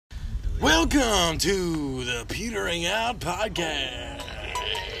Welcome to the Petering Out Podcast.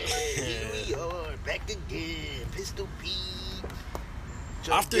 Here we are, back again. Pistol Pete.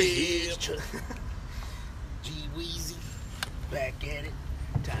 Off the hip. G-Weezy. Back at it.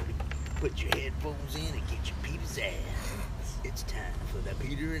 Time to put your headphones in and get your Peter's ass. It's time for the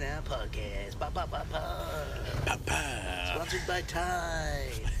Petering Out Podcast. Sponsored by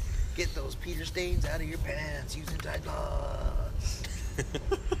Tide. Get those Peter stains out of your pants using Tide Pods.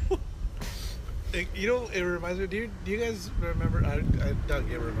 You know, it reminds me. Do you guys remember? I doubt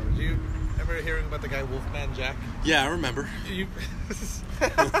you ever remember. Do you remember hearing about the guy Wolfman Jack? Yeah, I remember. You,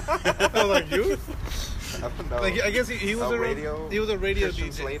 oh, like you? I don't know. Like, I guess he was a radio. He was a radio Christian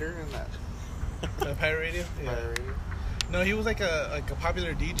DJ. Slater in that. A pirate radio. Yeah. Pirate radio. No, he was like a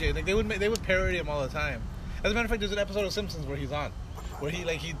popular DJ. Like they would parody him all the time. As a matter of fact, there's an episode of Simpsons where he's on, where he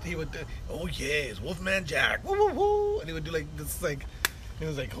would oh yeah, it's Wolfman Jack, woo woo woo, and he would do like this like. He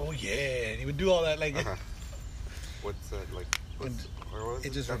was like, oh yeah, and he would do all that like. What's that like? Or what was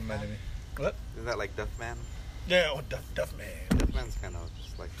It just Duff reminded Man? me. What? Isn't that like Duff Man? Yeah, oh Duff Man. Duff Man's kind of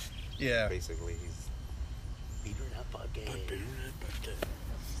just like. Yeah. Basically, he's. Petering Out Podcast.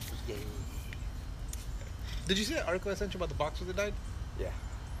 Yeah. Did you see that article I sent you about the boxer that died? Yeah.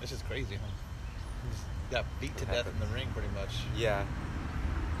 That's just crazy, huh? He just got beat to What death in the ring, pretty much. Yeah.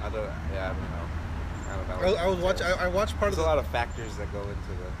 I don't know. I watched part There's of a lot of factors that go into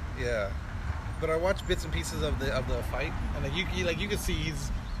the. Yeah, but I watched bits and pieces of the fight, and like you can see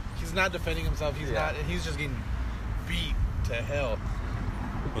he's not defending himself. He's not, and he's just getting beat to hell.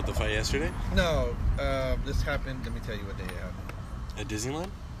 What, the fight yesterday? No, this happened. Let me tell you what day it happened. At Disneyland?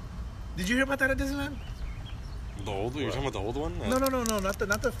 Did you hear about that at Disneyland? The old one? You're talking about the old one? No,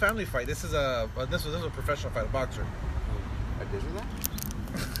 not the family fight. This was a professional fight, a boxer. At Disneyland?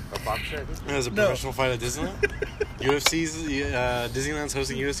 A boxer at Disneyland? There's a professional fight at Disneyland? UFC's, Disneyland's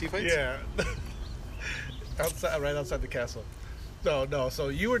hosting UFC fights? Yeah. Right outside the castle. No. So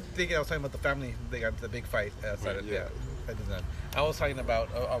you were thinking I was talking about the family. They got the big fight outside. Right, Yeah, I did that. I was talking about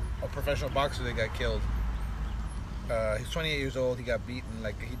a professional boxer that got killed. He's 28 years old. He got beaten.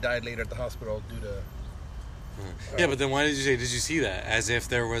 Like he died later at the hospital due to. Yeah, but then why did you see that? As if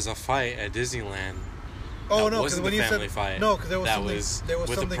there was a fight at Disneyland. Oh that no, wasn't when the you family said fight. no, because there was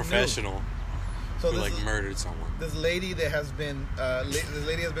with something a professional new. So who this is, murdered someone. this lady that has been this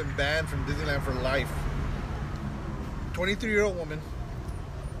lady has been banned from Disneyland for life. 23-year-old woman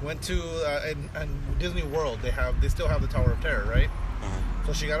went to and Disney World. They still have the Tower of Terror, right? Uh-huh.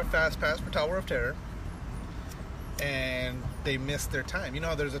 So she got a fast pass for Tower of Terror, and they missed their time. You know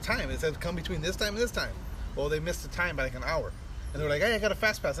how there's a time. It says come between this time and this time. Well, they missed the time by like an hour, and they were like, "Hey, I got a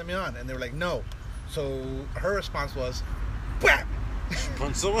fast pass. Let me on." And they were like, "No." So her response was, "Whap!"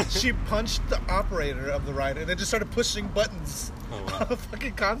 Punch someone? She punched the operator of the ride, and then just started pushing buttons Oh, wow. on the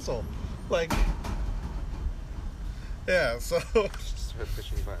fucking console. Like, yeah. So, Just her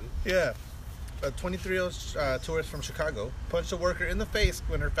pushing button. yeah. A 23-year-old tourist from Chicago punched a worker in the face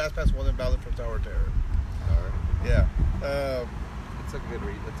when her fast pass wasn't valid for Tower of Terror. Alright. Yeah. That's a good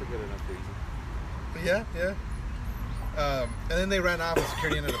reason. That's a good enough reason. Yeah. And then they ran off, and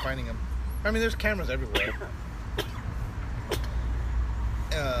security ended up finding him. I mean, there's cameras everywhere.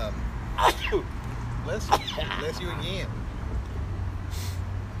 Bless you again.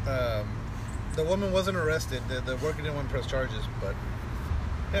 The woman wasn't arrested. The worker didn't want to press charges, but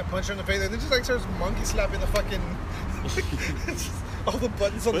yeah, punch her in the face. They just like starts monkey slapping the fucking all the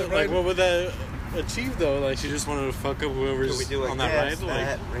buttons on the But, ride. like, what would that achieve, though? Like, she just wanted to fuck up whoever's Could we do like on that ride?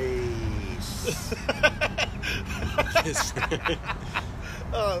 that race?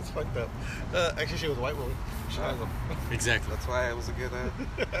 Oh, that's fucked up. Actually, she was a white woman. Chicago. Exactly. That's why it was a good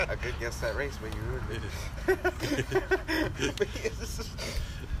guess that race, but you ruined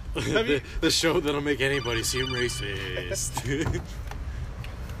it. the show that'll make anybody seem racist.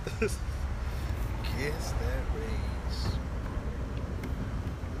 Guess that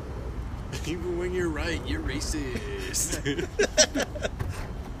race. Even when you're right, you're racist.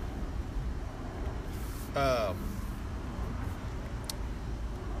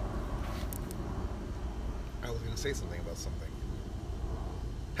 I was gonna say something about something.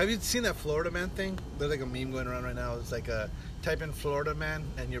 Have you seen that Florida Man thing? There's like a meme going around right now. It's like type in Florida Man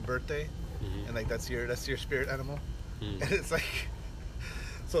and your birthday, and like that's your spirit animal, and it's like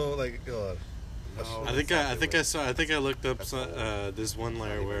so like. No, I think I looked up this one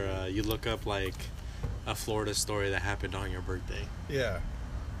layer where you look up like a Florida story that happened on your birthday. Yeah.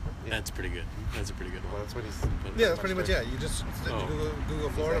 That's pretty good. That's a pretty good Well, one. that's what he's. Yeah, that's pretty much it. You just Google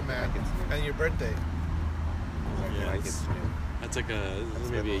Florida Man and your birthday. Yeah, Like it's new. that's like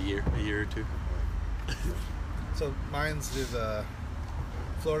maybe a year or two. So mine's is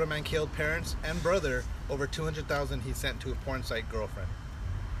Florida man killed parents and brother over $200,000 he sent to a porn site girlfriend.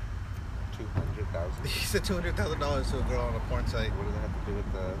 200,000. He sent $200,000 to a girl on a porn site. What does that have to do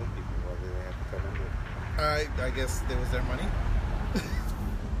with the other people? Why do they have to come into it? I guess it was their money.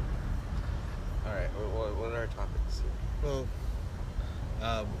 All right. What are our topics here? Well,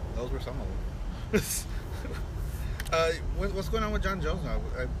 those were some of them. What's going on with John Jones now?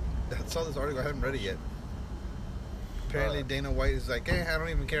 I saw this article. I haven't read it yet. Apparently, Dana White is like, I don't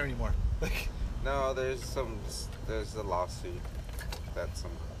even care anymore. Like, No, there's a lawsuit that some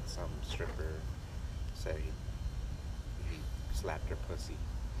stripper said he slapped her pussy,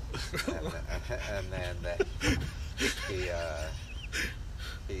 and then that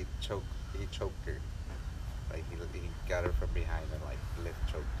he choked her, like he got her from behind and like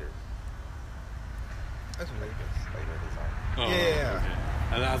choked her. that's Like weird. this, like with his arm. Oh,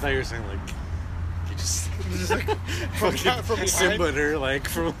 Yeah. Okay. I thought you were saying like you just Just like from behind, Simba her like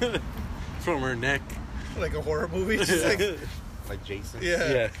from her neck. like a horror movie. Just like, Like Jason.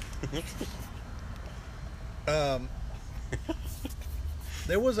 yeah.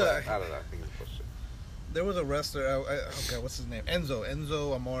 There was But a I don't know. I think it's bullshit. there was a wrestler. Okay, what's his name?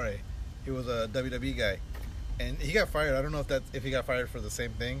 Enzo Amore. He was a WWE guy, and he got fired. I don't know if he got fired for the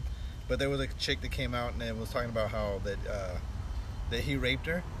same thing, but there was a chick that came out and was talking about how that he raped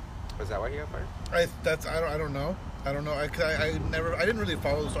her. Was that why he got fired? I don't know. I didn't really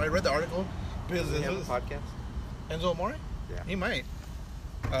follow. So I read the article because Does he have a it was podcast? Enzo Amore. Yeah. He might.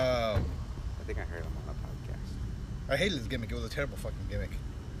 I think I heard him on a podcast. I hated his gimmick. It was a terrible fucking gimmick.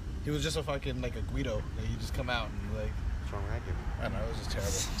 He was just a fucking like a Guido. Like, he'd just come out and like What's wrong with that gimmick? I don't know. It was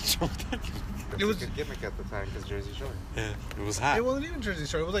just terrible. It was a good gimmick at the time because Jersey Shore. Yeah, it was hot. It wasn't even Jersey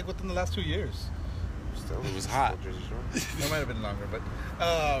Shore. It was like within the last 2 years. Still, It was still hot. Jersey Shore. It might have been longer, but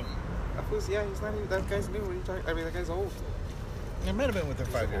He's not even. That guy's new. What are you talking? I mean, that guy's old. it might have been within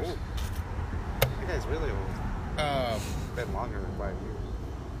He's 5 years. old. That guy's really old. Been longer than 5 years.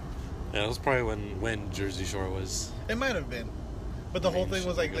 Yeah, it was probably when Jersey Shore was. It might have been, but the whole thing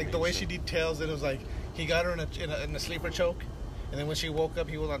was like the way she details it was like he got her in a sleeper choke, and then when she woke up,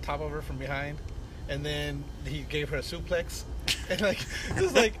 he was on top of her from behind, and then he gave her a suplex, and like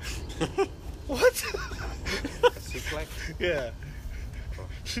just like what? A suplex. Yeah. Oh.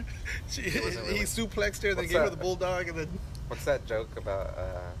 He wasn't really- suplexed her, then What's gave her that? the bulldog, and then What's that joke about?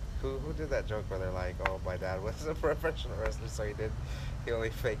 Who did that joke where they're like, "Oh, my dad was a professional wrestler, so he only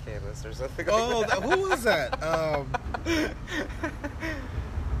fake hit us or something." oh, like that. who was that?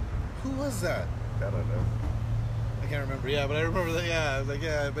 Who was that? I don't know. I can't remember. Yeah, but I remember that. Yeah, I was like,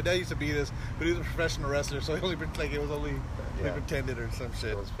 yeah, my dad used to beat us, but he was a professional wrestler, so he only like it was only they Yeah. pretended or some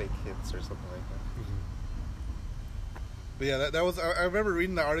shit. It was fake hits or something like that. But yeah, that was. I remember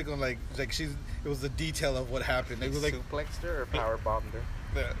reading the article and like it was the detail of what happened. It was like suplexed her or power bombed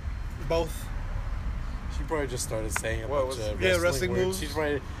her. both. She probably just started saying a What bunch was- of yeah, wrestling wrestling words.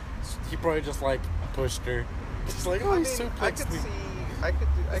 moves. He probably just like pushed her. Just like, oh, I he mean, suplexed me.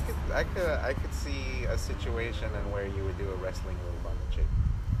 I could see a situation in where you would do a wrestling move on the chick,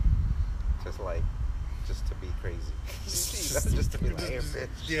 just to be crazy, just to be like, hey, bitch,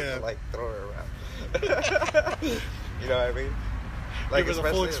 Yeah. to, like throw her around. You know what I mean? Give her the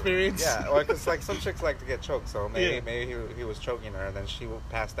full especially- experience. Yeah, well, because like some chicks like to get choked, so maybe Yeah. maybe he was choking her and then she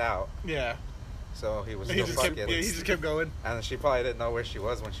passed out, Yeah. so he was He still just kept, fucking. he just kept going. And then she probably didn't know where she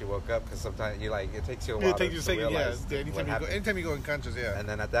was when she woke up because sometimes it takes you a while It takes you a to second. Yeah. realize Anytime what you, happened. anytime you go unconscious, yeah. And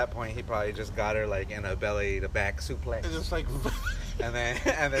then at that point, he probably just got her like in a belly to back suplex, It's just like and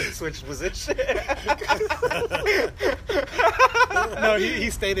then switched position. no, he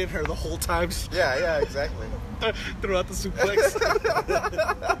stayed in her the whole time yeah, exactly. throughout the suplex.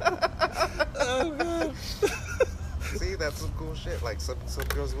 Oh god. See, that's some cool shit. Like some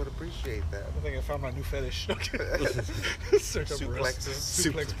girls would appreciate that. I think I found my new fetish. Search up Suplexes.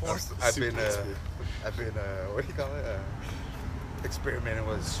 suplex porn. I've been what do you call it? Experimenting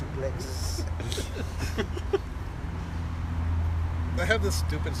with suplexes. I have this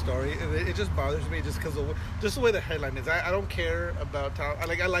stupid story, and it just bothers me just because of just the way the headline is. I don't care about Tom. I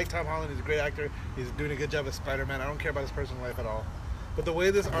like Tom Holland. He's a great actor. He's doing a good job as Spider-Man. I don't care about his personal life at all. But the way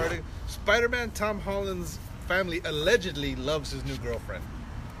this article, Spider-Man, Tom Holland's family allegedly loves his new girlfriend.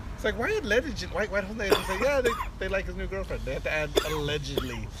 It's like, why allegedly? Why don't they just say, yeah, they like his new girlfriend? They have to add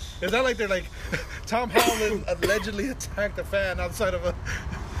allegedly. It's not like they're like, Tom Holland allegedly attacked a fan outside of a.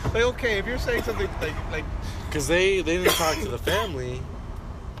 Like, okay, if you're saying something like Because they didn't talk to the family.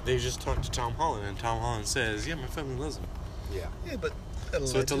 They just talked to Tom Holland, and Tom Holland says, "Yeah, my family loves him." Yeah, yeah, but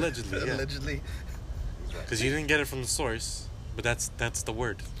So it's allegedly, yeah. allegedly. he's right. Because you didn't get it from the source, but that's the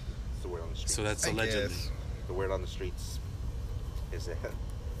word. It's the word on the streets. So that's I allegedly. guess. The word on the streets is that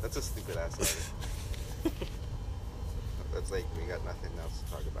That's a stupid ass letter. That's like we got nothing else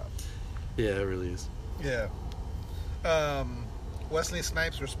to talk about. Yeah, it really is. Yeah. Wesley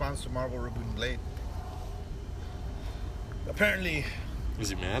Snipes responds to Marvel rebooting Blade. Apparently, Is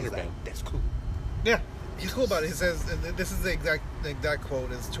he mad or He's bad? like, that's cool. yeah, he's cool about it. He says, and this is the exact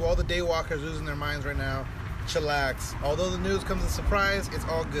quote, is, "To all the daywalkers losing their minds right now, chillax. Although the news comes as a surprise, it's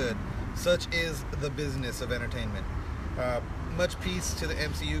all good. Such is the business of entertainment. Much peace to the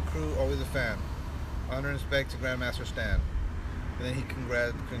MCU crew, always a fan. Honor and respect to Grandmaster Stan." And then he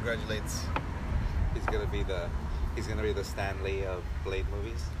congratulates. He's gonna be the Stan Lee of Blade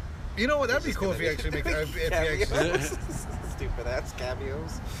movies. You know what? That'd He's be cool if just he gonna actually makes. If he actually, cameos. Stupid ass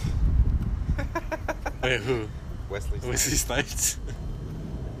cameos. Wait, who? Wesley Snipes. Wesley Snipes.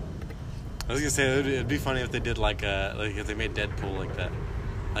 I was gonna say it'd be funny if they did like if they made Deadpool like that.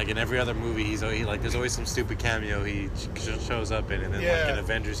 Like in every other movie, there's always some stupid cameo he shows up in, and then Yeah. like in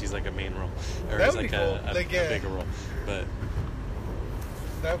Avengers, he's like a main role, or That he's would like be a cool. Like, yeah. bigger role. But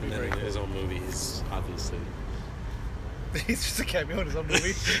that would be then very in cool. his own movie, he's obviously. He's just a cameo in his own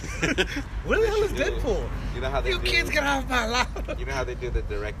movie. What the hell is Deadpool? You know how they You do, kids get off my lawn. You know how they do the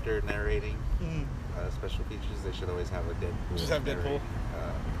director narrating Mm. special features? They should always have a Deadpool. Just have Deadpool.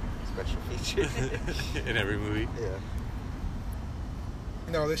 Special feature. In every movie. Yeah.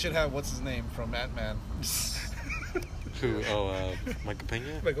 No, they should have what's his name from Ant-Man. Who? Oh, Michael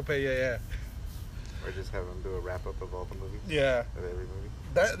Pena. Michael Pena, yeah. Or just have them do a wrap up of all the movies. Yeah. Of every movie.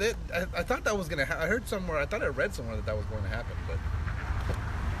 I thought that was gonna. I heard somewhere. I thought I read somewhere that was going to happen. But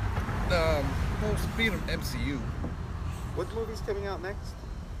well, speaking of MCU, What movie's coming out next?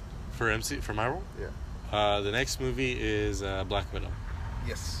 For Marvel. Yeah. The next movie is Black Widow.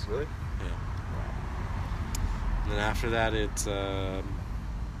 yes, Really? Yeah. And then after that, it's I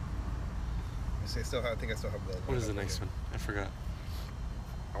think I still have the. what is the next one? I forgot.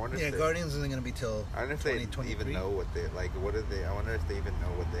 I wonder Yeah, if they, Guardians isn't gonna be till. I wonder if they 2023. even know what they like. What are they? I wonder if they even know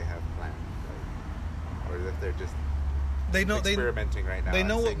what they have planned, like, or if they're just They know experimenting right now. they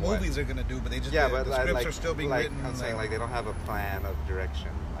know and what seeing movies they're gonna do, but they just Yeah, the but scripts like, are still being like, written. I'm and, saying like they don't have a plan of direction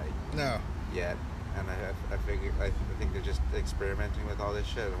like no. yet, and I think they're just experimenting with all this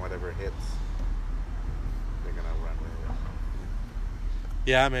shit, and whatever hits, they're gonna run with it.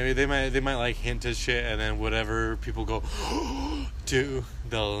 Yeah, maybe they might like hint at shit, and then whatever people go to,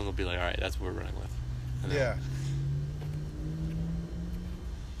 they'll be like, all right, that's what we're running with. And Yeah.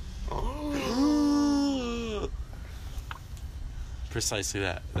 Precisely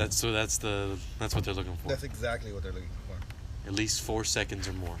that. That's what they're looking for. That's exactly what they're looking for. At least 4 seconds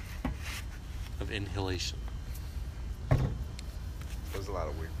or more of inhalation. There was a lot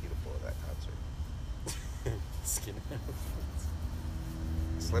of weird people at that concert. Skin.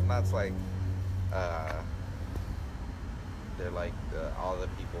 Slipknot's like, they're like all the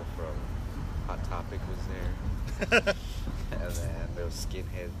people from Hot Topic was there, and then there was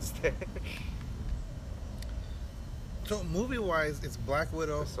skinheads there. So movie wise, it's Black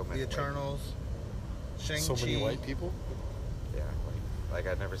Widow, There's so many The white Eternals, Shang-Chi. So many white people. Yeah, like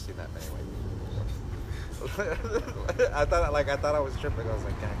I'd never seen that many white people. I thought I was tripping. I was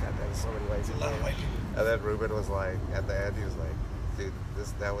like, God, there's so many white It's a people. lot of white people. And then Ruben was like, at the end, he was like, dude,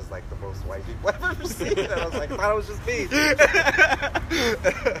 that was like the most white people I've ever seen. And I was like, I thought it was just me.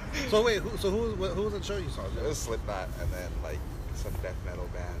 So wait, who was the show you saw? It was Slipknot, and then like some death metal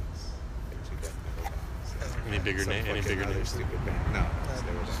bands, like 2 death metal bands. Any bigger Some name? Any fucking bigger other names? Stupid band. No,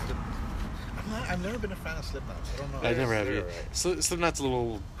 they were just- I've never been a fan of Slipknot. I don't know. I never have they're either. alright. Slipknot's a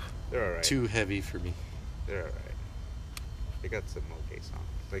little they're alright. too heavy for me. They're alright. They got some okay songs.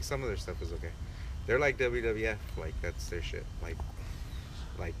 Like some of their stuff is okay. They're like WWF. Like that's their shit. Like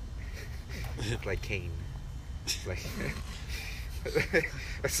like Kane. Like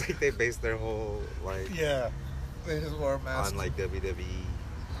it's like they base their whole like Yeah, they just wore a mask. on like WWE,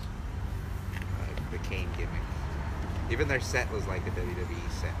 the Kane gimmick. Even their set was like a WWE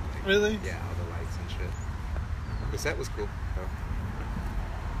set. Like, Really? Yeah, all the lights and shit. The set was cool. Though.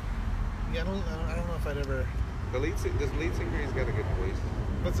 Yeah, I don't know if I'd ever. The lead singer, he's got a good voice.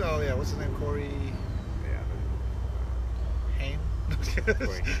 What's his name? Corey Yeah. Haim.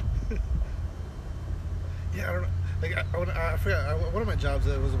 Corey. Yeah, I don't know. Like I forgot. One of my jobs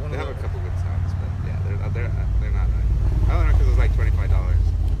was one They of have the. a couple good songs, but yeah, they're not. I don't know because it was like $25,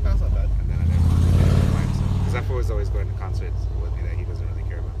 That's not bad. and then I didn't find some because that fool was always going to concerts with me that he doesn't really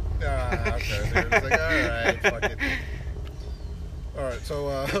care about. Okay. So it's like, all right, fuck it. All right, so.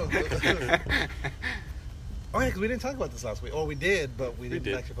 Oh yeah, because we didn't talk about this last week. Oh, we did, but we didn't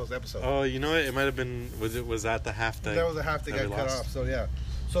did. actually post the episode. Oh, you know what? It might have been. Was that the half that? That was a half that we got cut lost? off. So yeah.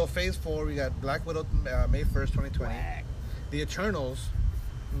 So phase 4, we got Black Widow, May 1st, 2020. The Eternals,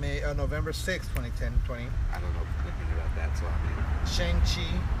 November 6th, 2010, 20. I don't know anything about that, so I mean,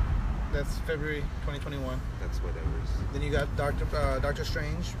 Shang-Chi, that's February 2021. that's whatever. Then you got Doctor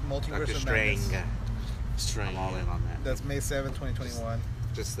Strange, Multiverse Doctor of Strange. Madness. Strange. I'm all in on that. That's May 7th, 2021.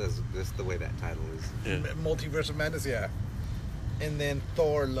 Just the way that title is. Yeah. Multiverse of Madness, yeah. And then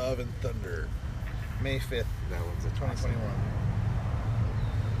Thor, Love and Thunder, May 5th, That one's a 2021.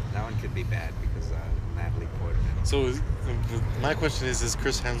 That one could be bad because Natalie Portman. So my question is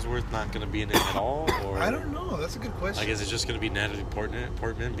Chris Hemsworth not going to be in it at all, or I don't know. That's a good question. I guess it's just going to be Natalie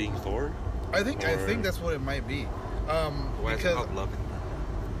Portman being Thor. I think or- that's what it might be. Why is it Because called Love and Thunder?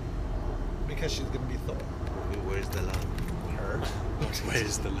 because she's gonna be Thor. Where's the love? Her.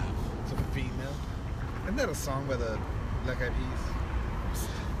 Where's the love? It's a female. Isn't that a song by the Black Eyed Peas?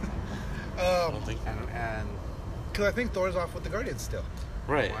 I don't think. And Because I think Thor's off with the Guardians still.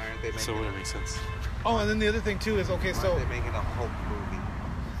 Right. Why aren't they So making would it make sense? Oh, and then the other thing too is okay. why So aren't they making a Hulk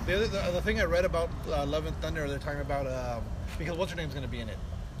movie? the thing I read about Love and Thunder, they're talking about because what's her name's gonna be in it?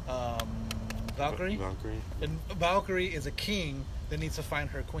 Valkyrie. Valkyrie. And Valkyrie is a king that needs to find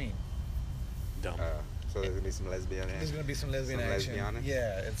her queen. Dumb. So there's gonna be some lesbian. There's gonna be some lesbian Some action. lesbiana?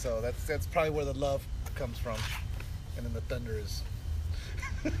 Yeah, and so that's probably where the love comes from, and then the thunder is.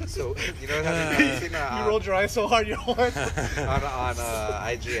 So you know have you seen You rolled your eyes so hard, you know what? on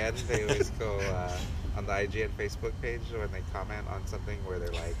IGN they always go on the IGN Facebook page when they comment on something where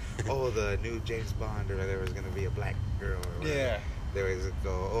they're like, oh, the new James Bond or there was gonna be a black girl. Or whatever. Yeah. They always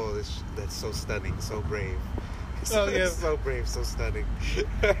go, oh, that's so stunning, so brave. Oh, yeah. So brave, so stunning.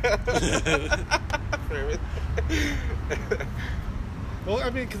 Well,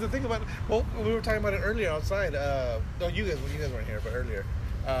 I mean, because the thing about we were talking about it earlier outside. No, you guys weren't here, but earlier,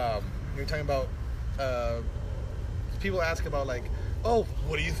 we were talking about people ask about like, oh,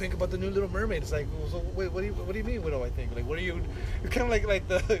 what do you think about the new Little Mermaid? It's like, well, so wait, what do you mean? What do I think? Like, what are you? It's kind of like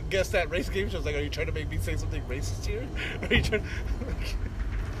the guess that race game shows. Like, are you trying to make me say something racist here? Are you trying?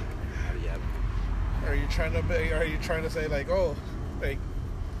 Yeah. Are you trying to say like, oh, like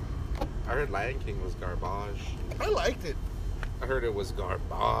I heard Lion King was garbage. I liked it. I heard it was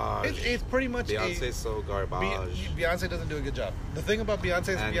garbage. It's pretty much Beyonce's so garbage. Beyonce doesn't do a good job. The thing about Beyonce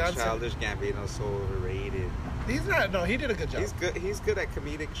is And Beyonce. Childish Gambino's so overrated. He's not. No, he did a good job. He's good at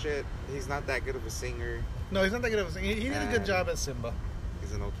comedic shit. He's not that good of a singer. No, he's not that good of a singer. He did a good And- job as Simba.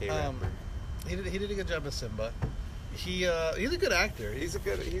 He's an okay rapper. He did a good job as Simba. He's a good actor. He's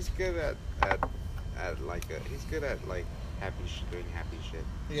good at he's good at doing happy shit.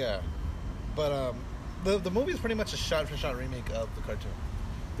 Yeah, but the movie is pretty much a shot-for-shot remake of the cartoon.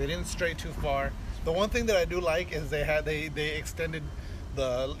 They didn't stray too far. The one thing that I do like is they extended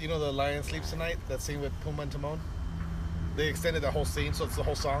the the Lion Sleeps Tonight, that scene with Pumbaa and Timon. They extended the whole scene, so it's the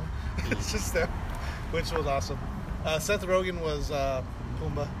whole song. It's just them, which was awesome. Seth Rogen was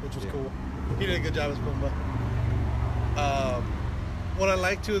Pumbaa, which was cool. He did a good job as Pumbaa. What I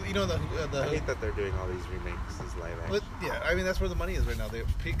like too, I hate that they're doing all these remakes, these live action. But, yeah, I mean that's where the money is right now.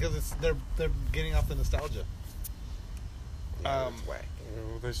 Because they're getting off the nostalgia. Yeah, it's whack.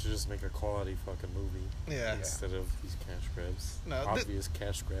 Well, they should just make a quality fucking movie. Yeah. Instead of these cash grabs. No, Obvious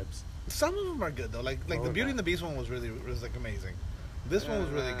cash grabs. Some of them are good though. Like Oh, the Beauty okay. and the Beast one was like amazing. This one was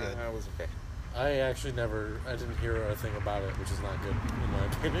really good. It was okay. I actually I didn't hear a thing about it, which is not good in my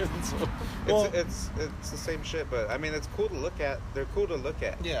opinion. So. Well- It's the same shit, but I mean, it's cool to look at. They're cool to look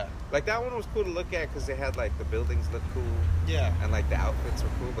at. Yeah, Like that one was cool to look at because they had like the buildings look cool yeah. and like the outfits were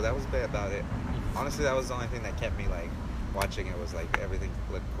cool, but that was about it. Honestly, that was the only thing that kept me like watching it was like everything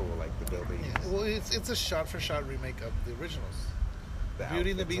looked cool, like the buildings. Yeah. Well, it's a shot-for-shot remake of the originals. the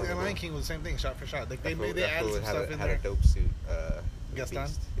Beauty and the outfits Beast were and Lion cool. King was the same thing, shot-for-shot. Like That fool- they that added fool some had stuff a, in had there. a dope suit. Gaston?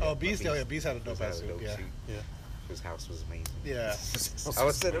 Beast. Oh, Beast. Yeah, Beast had a dope ass Had suit. Yeah, Yeah. His house was amazing. yeah. I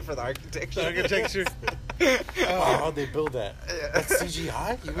was sitting for the architecture. The architecture. Wow, how'd they build that? Yeah. That's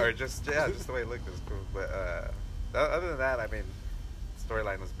CGI? Or just the way it looked was cool. But other than that, I mean,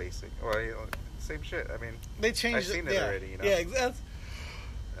 storyline was basic. Or same shit. I mean, They changed. I've seen it yeah. already, you know? Yeah, exactly.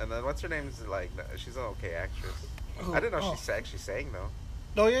 and then what's her name is like she's an okay actress. Who? I didn't know Oh. she actually sang though.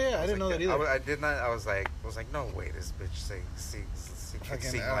 No, yeah. I was didn't know like, that either. I did not. I was like, no way, this bitch sing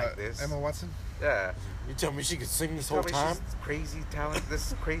Fucking, like this. Emma Watson. Yeah. You tell me she could sing this Tell whole me time? she's crazy talented.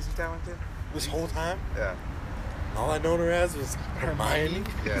 This crazy talented. This whole time? Yeah. All I known her as was Hermione. Hermione.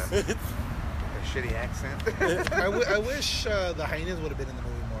 Yeah. Her shitty accent. I wish the hyenas would have been in the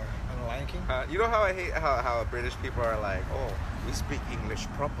movie more. On The Lion King. You know how I hate how British people are like, oh, we speak English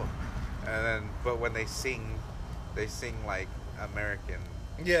proper, and then but when they sing like American.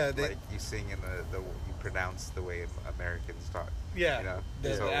 Yeah, Like you sing in the you pronounce the way Americans talk. Yeah, You know?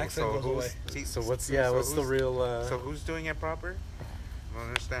 the accent goes away. So what's the real? So who's doing it proper?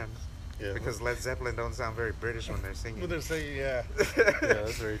 understand. Yeah. Because Led Zeppelin don't sound very British when they're What singing. they're saying, yeah. Yeah,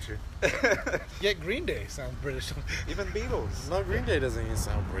 that's very true. Yet Green Day sounds British. Even Beatles. No, Green Day doesn't even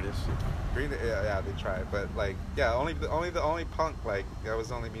sound British. Green Day, yeah, they try, but like, yeah, only punk, like, that was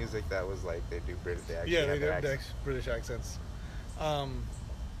the only music that was like they do British. They actually Yeah, have they their have accent. British accents. Yeah,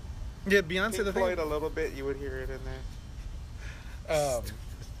 Beyonce, Pink the Floyd thing. a little bit, you would hear it in there.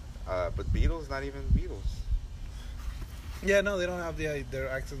 But Beatles, not even Beatles. Yeah, no, they don't have their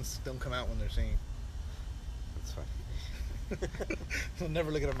accents don't come out when they're singing. That's fine. They'll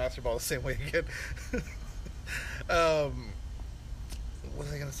never look at a master ball the same way again. What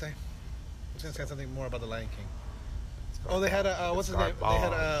was I gonna say? I was gonna say something more about the Lion King. Oh, they had a what's his name? They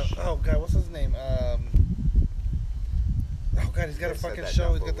had a oh god, what's his name? Oh god, he's got a guys said fucking that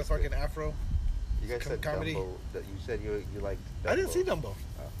show. He's Dumbo got the was fucking good. afro. You guys said comedy. Dumbo. That you said you liked. Dumbo. I didn't see Dumbo.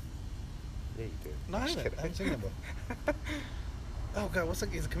 Oh. Yeah, you did. No, I Just haven't. I haven't kidding. seen Dumbo. Oh god, what's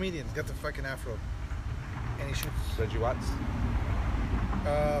like? He's a comedian. He's got the fucking afro, and he shoots. Reggie Watts.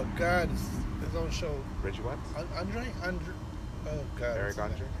 Oh god, his own show. Reggie Watts. Andre. Oh god. Eric what's his name?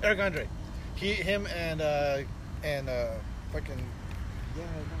 Andre? Eric Andre. Him, and fucking Yeah, I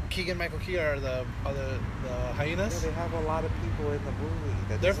know. Keegan Michael Key are the hyenas. Yeah, they have a lot of people in the movie.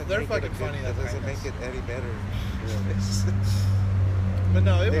 That They're- doesn't they're make it fucking a good- funny, That the doesn't make hyenas. it any better. But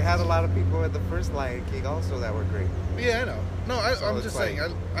no, They had a lot of people in the first Lion King also that were great. Yeah, I know. No, So I'm it's just like-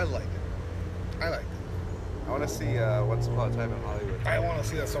 saying. I like it. I like it. I want to see Once Upon a Time in Hollywood. I want to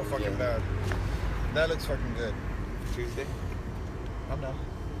see that so fucking Yeah. bad. That looks fucking good. Tuesday. I'm down.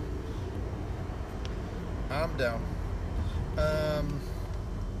 I'm down. Let me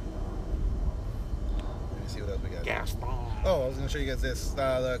see what else we got. Gaston. Oh, I was gonna show you guys this.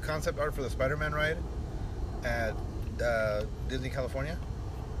 The concept art for the Spider-Man ride at Disney California.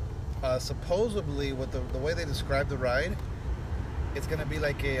 Supposedly, with the way they describe the ride, it's gonna be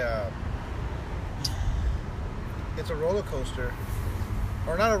like it's a roller coaster,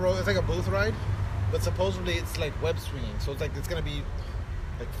 or not a roller. It's like a booth ride, but supposedly it's like web swinging. So it's like it's gonna be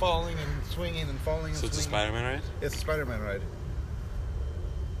like falling and swinging and falling and So it's a swinging. Spider-Man, right? It's a Spider-Man ride.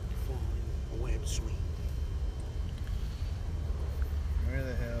 Web swing. Where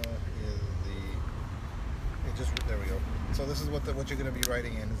the hell is the? It just there we go. So this is what you're gonna be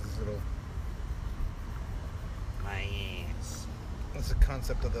riding in. Is this little? My ass. That's the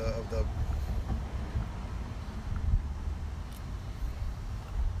concept of the.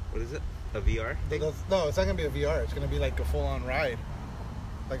 What is it? A VR thing? No, it's not gonna be a VR. It's gonna be like a full-on ride,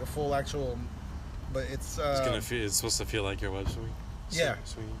 like a full actual. But it's. It's supposed to feel like your web swing. Yeah.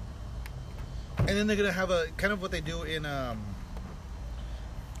 Swinging. And then they're gonna have a kind of what they do in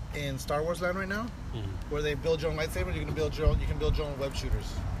Star Wars Land right now, where they build your own lightsabers. You can build your own web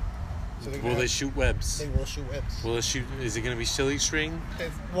shooters. So they're gonna Will they have- shoot webs? They will shoot webs. Will it shoot? Is it going to be silly string,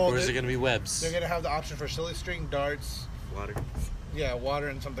 or is it going to be webs? They're gonna have the option for silly string, darts, Water. yeah, water,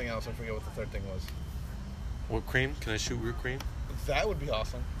 and something else. I forget what the third thing was. Whipped cream? Can I shoot whipped cream? That would be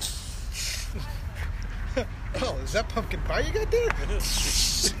awesome. Oh, is that pumpkin pie you got there?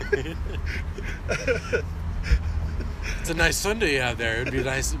 It's a nice Sunday you have there. It'd be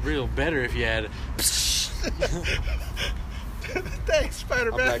nice, real better if you had. Thanks, I'm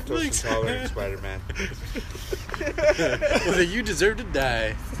Spider-Man. lactose intolerant Spider-Man. Well, then you deserve to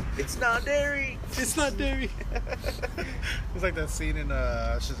die. It's not dairy. It's not dairy. It's like that scene in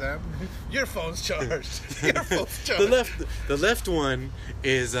Shazam. Your phone's charged. Your phone's charged. The left one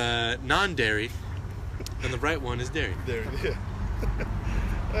is non-dairy, and the right one is dairy. There, yeah.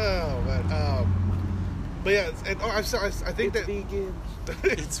 Oh man. But yeah, I think that vegan.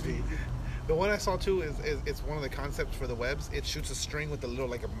 It's vegan. the one I saw too is it's one of the concepts for the webs. It shoots a string with a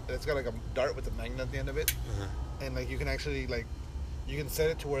little it's got like a dart with a magnet at the end of it, and like you can actually you can set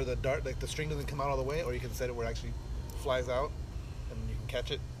it to where the dart the string doesn't come out all the way, or you can set it where it actually flies out, and you can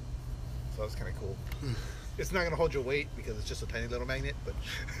catch it. So that's kind of cool. It's not gonna hold your weight because it's just a tiny little magnet, but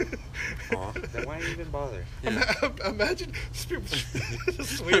Aw. Then why even bother? Yeah. imagine Around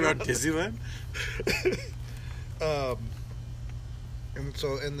swinging around. Disneyland? And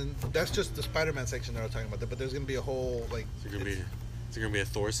then that's just the Spider-Man section that I was talking about. But there's gonna be a whole Is there gonna be a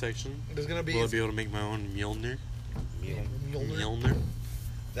Thor section? there's gonna be Will I be able to make my own Mjolnir? Mjolnir?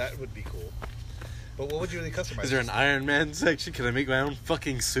 That would be cool. But what would you really customize? Is there an Iron Man section? Can I make my own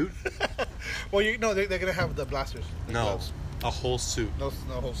fucking suit? Well, they're gonna have the blasters. The No, gloves. a whole suit. No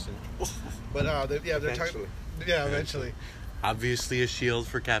whole suit. But they're talking. Eventually. Yeah, eventually. Obviously, a shield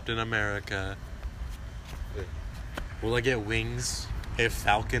for Captain America. Yeah. Will I get wings if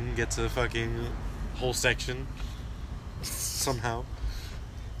Falcon gets a fucking whole section somehow?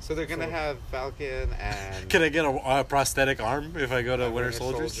 So they're gonna have Falcon and Can I get a prosthetic arm if I go to Winter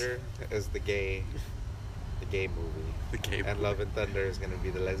Soldiers? Soldier is the gay movie. The gay And movie. Love and Thunder is gonna be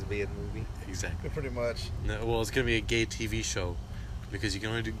the lesbian movie. Exactly. Pretty much. No, well, it's gonna be a gay TV show because you can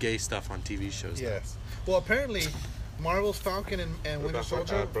only do gay stuff on TV shows. now. Yes. Well, apparently, Marvel's Falcon and Winter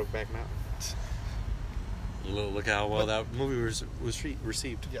Soldier. Brokeback Mountain. Look how well that movie was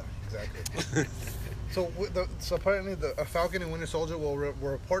received. Yeah, exactly. So apparently, the Falcon and Winter Soldier will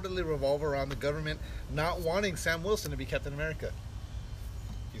reportedly revolve around the government not wanting Sam Wilson to be Captain America.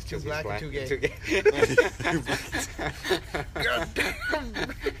 He's too black and too gay. God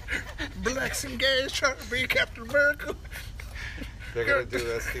damn, blacks and gays trying to be Captain America. They're gonna do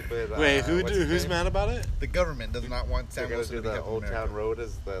that stupid. Wait, what's his who's name? mad about it? The government does not want Sam They're gonna Wilson do to be the Captain Old America. Town Road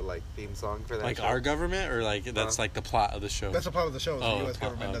as the theme song for that. Like show. our government, or like that's like the plot of the show? That's a part of the show. Is Oh, the U.S.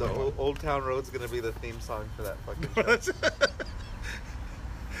 government the The doesn't want. Old Town Road's gonna be the theme song for that fucking show.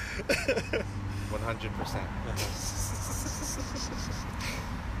 100%.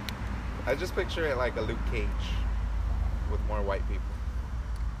 I just picture it like a Luke Cage with more white people.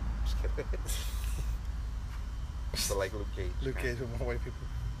 Just kidding. So like Luke Cage. Luke Cage with more white people.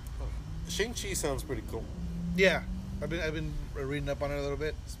 Shang-Chi sounds pretty cool. Yeah, I've been reading up on it a little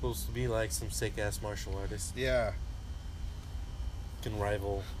bit. It's supposed to be like some sick ass martial artist. Yeah. Can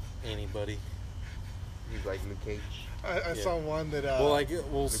rival anybody. He's like Luke Cage. I saw one that.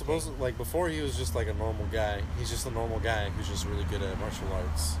 Suppose like before he was just like a normal guy. He's just a normal guy who's just really good at martial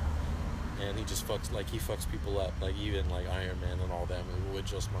arts, and he just fucks people up, like even like Iron Man and all that with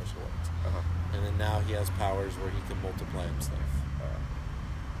just martial arts. Uh-huh. And then now he has powers where he can multiply himself.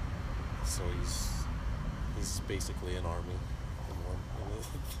 So he's basically an army in one,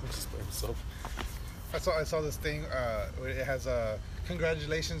 just by himself. I saw this thing. Where it has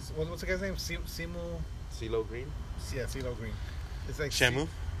congratulations. What's the guy's name? Simu. CeeLo Green. Yeah, CeeLo Green. It's like Shamu?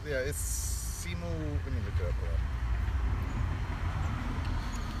 Yeah, it's Simu. Let me look it up.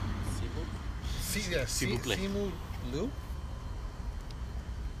 S'il vous plaît. Simu Liu.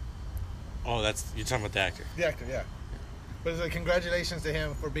 Oh, you're talking about the actor. The actor, yeah. But it's like congratulations to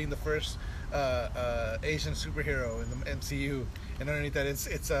him for being the first Asian superhero in the MCU. And underneath that, it's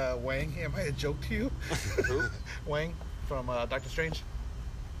Wang. Am I a joke to you? Who? Wang from Doctor Strange.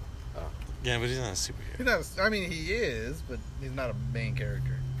 Oh. Yeah, but he's not a superhero. He's not. I mean, he is, but he's not a main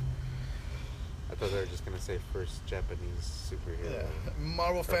character. I thought they were just gonna say first Japanese superhero. Yeah.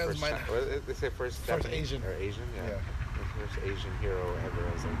 Marvel Or fans first might. What did they say first First Japanese Asian. or Asian? Yeah. Yeah. The first Asian hero ever.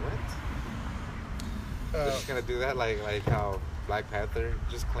 I was like, what? They're Uh, just gonna do that, like how Black Panther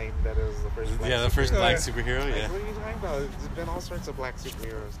just claimed that it was the first. Black Yeah, the first superhero. black Yeah. superhero. Like, Yeah. what are you talking about? There's been all sorts of black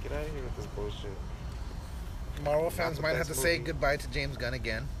superheroes. Get out of here with this bullshit. Marvel fans the might have best to say movie. goodbye to James Gunn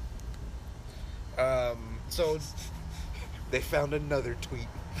again. So They found another tweet.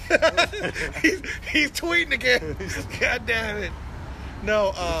 he's tweeting again. God damn it!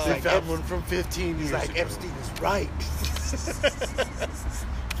 No, They like found one from 15 years He's like, ago. Epstein is right.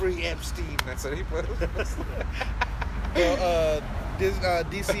 Free Epstein. That's what he put. well,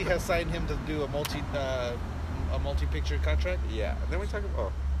 DC has signed him to do a multi-picture contract. Yeah. Then we talk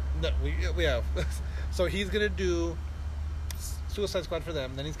about. No, we have. So he's gonna do Suicide Squad for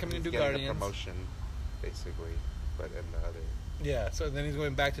them. Then he's coming to do getting a Guardians. promotion, basically, but in the other. Yeah. So then he's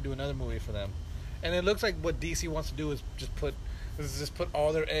going back to do another movie for them. And it looks like what DC wants to do is just put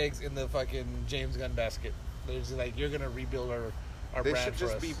all their eggs in the fucking James Gunn basket. They're just like, you're gonna rebuild our They brand should for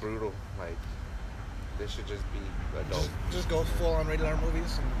just us. be brutal. Like, they should just be adult. Just go full on rated R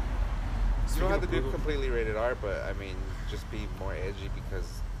movies. And You don't have to do brutal. completely rated R, but I mean, just be more edgy because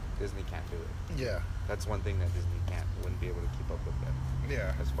Disney can't do it. yeah, That's one thing that Disney wouldn't be able to keep up with them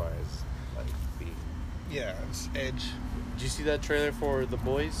yeah, as far as like being. yeah. It's edge. Did you see that trailer for The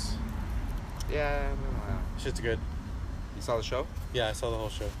Boys? Yeah, I mean, Shit's good. you saw the show? Yeah, I saw the whole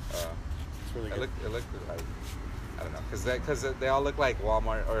show. It's really It good. looked like, I don't know, because they all look like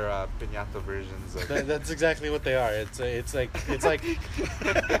Walmart or Piñata versions of. That's exactly what they are. It's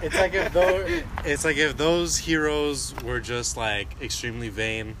like if those heroes were just like extremely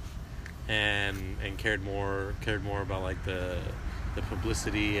vain, and cared more about like the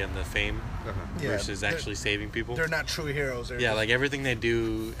publicity and the fame Uh-huh. Yeah, versus they're- actually saving people. They're not true heroes. They're Yeah, just, like everything they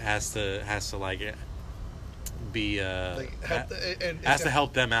do has to like be like, help has to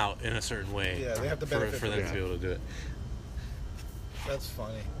help them out in a certain way. Yeah, they have to for benefit for from them it. to be able to do it. That's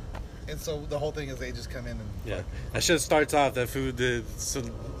funny. And so the whole thing is they just come in and Yeah, that shit starts off that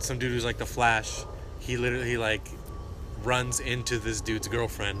some dude who's like the Flash. He literally like runs into this dude's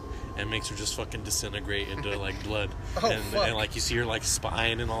girlfriend and makes her just fucking disintegrate into like blood. Oh, and fuck. like you see her like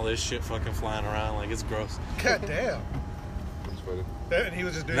spine and all this shit fucking flying around, like it's gross. God damn. footed. And he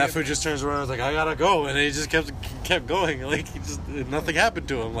was just doing And that it. fool just turns around and was like, I gotta go. And he just kept going. Like, nothing happened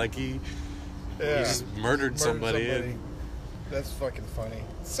to him. Like, he just murdered somebody. And, That's fucking funny.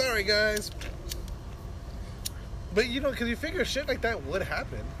 Sorry, guys. But, you know, because you figure shit like that would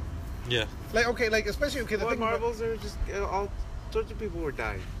happen. yeah. Like, okay, like, especially, okay, the Well, thing about- Marvels are just all sorts of people were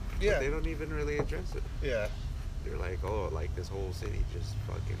dying. Yeah. But they don't even really address it. Yeah. They're like, oh, like this whole city just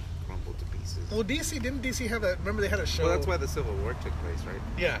fucking crumbled to pieces. Well, didn't DC have that? Remember they had a show. Well, that's why the Civil War took place, right?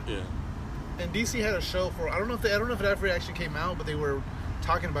 Yeah. Yeah. And DC had a show for I don't know if it ever actually came out, but they were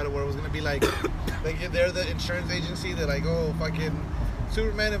talking about it where it was gonna be like they're the insurance agency. They're like, oh, fucking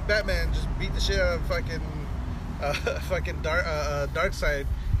Superman and Batman just beat the shit out of fucking Darkseid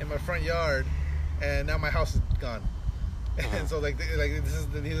in my front yard, and now my house is gone. And so these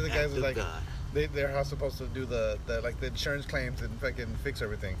are the guys who like their house supposed to do the insurance claims and fucking fix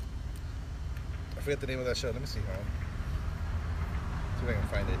everything. I forget the name of that show. Let me see. Hold on. See if I can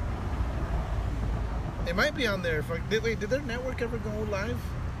find it. It might be on there. Did their network ever go live?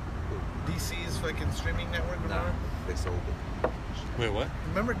 DC's fucking streaming network? No, they sold it. Wait, what?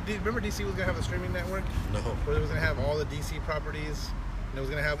 Remember DC was gonna have a streaming network No. where it was gonna have all the DC properties, and it was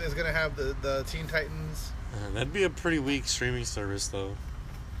gonna have the Teen Titans. That'd be a pretty weak streaming service, though.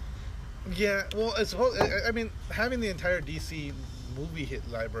 Yeah, well, I mean, having the entire DC movie hit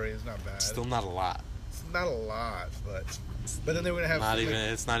library is not bad. Still not a lot. It's not a lot, but then they were gonna have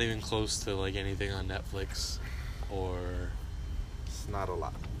It's not even close to like anything on Netflix or It's not a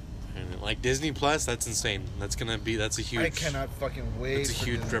lot. like Disney Plus. That's insane. That's a huge. I cannot fucking wait. It's a for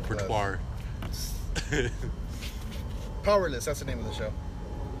huge Disney Plus. repertoire. Powerless. That's the name of the show.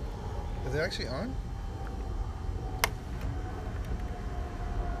 Is it actually on?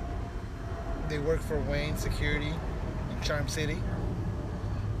 They work for Wayne Security in Charm City.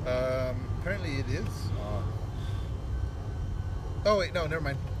 Apparently it is on. Oh wait, no, never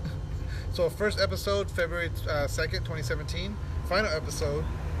mind. So first episode February 2nd, 2017. Final episode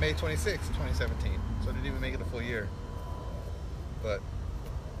May 26th, 2017. So it didn't even make it a full year. But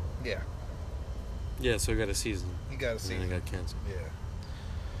yeah, Yeah, so we got a season. you gotta see. And then it got canceled.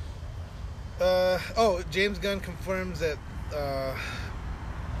 Yeah. James Gunn confirms that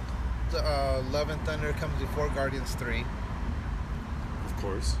Love and Thunder comes before Guardians 3. Of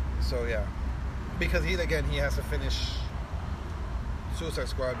course. So yeah, because he has to finish Suicide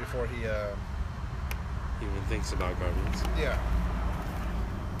Squad before he Even thinks about Guardians. yeah.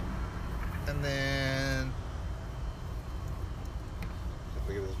 And then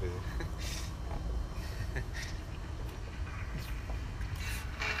Look at this video.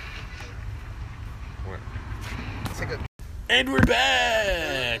 What? it's like a And we're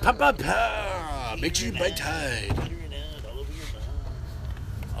back. Pa pa pa. Make sure you bite tight. Peter it out all over your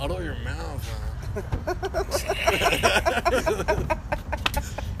mouth. Out of your mouth.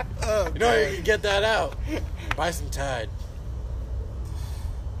 oh, You know you God. can get that out. Buy some Tide.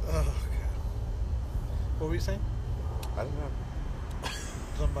 Oh, God. What were you saying? I don't know.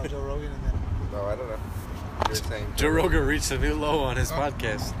 Something about Joe Rogan and then No, I don't know. You're saying Joe Rogan reached a new low on his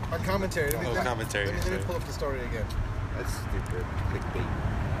podcast. our commentary. Commentary, Let me sorry. pull up the story again. That's stupid. Clickbait.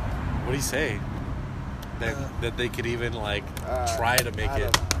 What do you say? That they could even like try to make I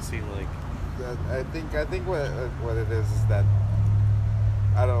it don't know. seem like I think what it is that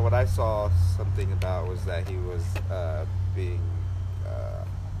I don't know. What I saw something about was that he was being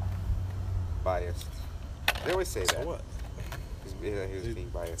biased. They always say that. what? He was being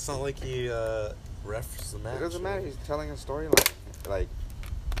biased. It's not like he refs the match. It doesn't matter. He's telling a storyline. Like,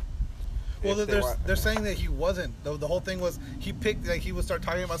 Well, if they they're saying that he wasn't. The whole thing was he picked like he would start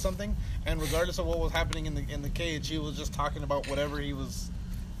talking about something, and regardless of what was happening in the cage, he was just talking about whatever he was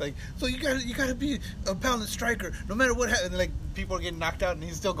like. So you gotta be a balanced striker, no matter what happens. Like people are getting knocked out, and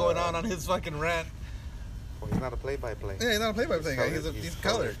he's still going on his fucking rant. Well, he's not a play-by-play. Yeah, he's not a play-by-play guy. He's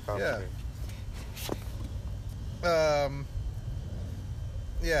colored. Yeah.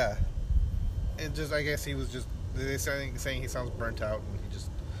 Yeah. It just, I guess he was just, they're saying he sounds burnt out and he just,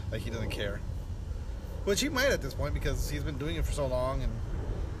 like, he doesn't care. Which he might at this point because he's been doing it for so long. And,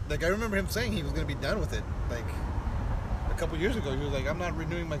 like, I remember him saying he was going to be done with it. Like, a couple years ago, he was like, I'm not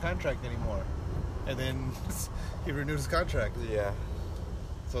renewing my contract anymore. And then he renewed his contract. Yeah.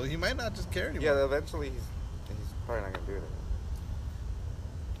 So he might not just care anymore. Yeah. Eventually, he's probably not gonna do it.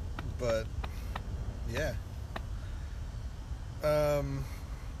 But yeah.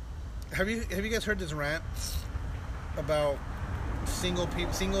 Have you guys heard this rant about single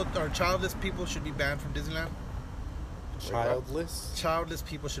or childless people should be banned from Disneyland? childless. Childless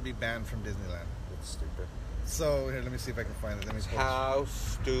people should be banned from Disneyland. That's stupid. So here, let me see if I can find it. Let me post. How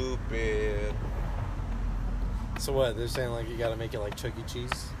stupid. So what? They're saying like you gotta make it like Chuck E.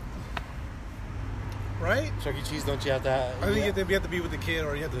 Cheese. Right? Chuck E. Cheese, don't you have to? I think you have to be with the kid,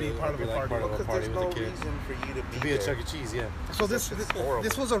 or you have to be part of a party. part of a Because party there's with no a kid. reason for you to be To be a there. Chuck E. Cheese, yeah. So It's horrible.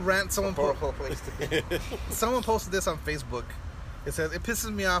 this was a rant someone Horrible place to be. someone posted this on Facebook. It says it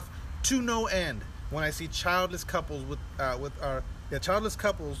pisses me off to no end when I see childless couples without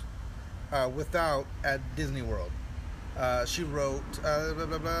at Disney World. She wrote, blah,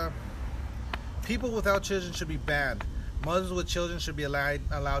 blah, blah. People without children should be banned. Mothers with children should be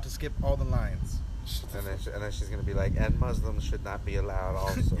allowed to skip all the lines. And then she's gonna be like, and Muslims should not be allowed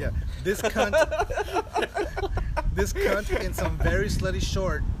also. Yeah, this cunt in some very slutty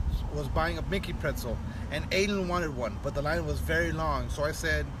short was buying a Mickey pretzel, and Aiden wanted one, but the line was very long. So I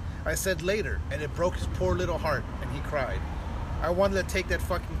said later, and it broke his poor little heart, and he cried. I wanted to take that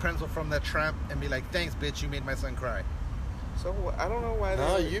fucking pretzel from that tramp and be like, thanks, bitch, you made my son cry. So I don't know why.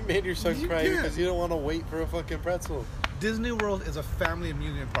 No, you made your son You cry can't. because you don't want to wait for a fucking pretzel. Disney World is a family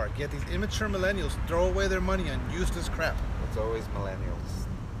amusement park, yet these immature millennials throw away their money on useless crap. It's always millennials.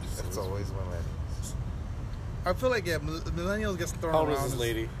 It's always millennials. I feel like, yeah, millennials gets thrown How old around. is this as-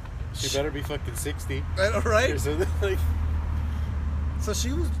 lady? She better be fucking 60. Right? Or something. Like, So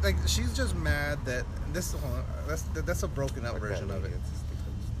she was like, she's just mad that this. Hold on, that's a broken up Like that version of lady, it.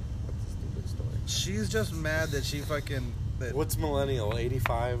 It's a stupid story. She's just mad that she fucking. That, what's millennial?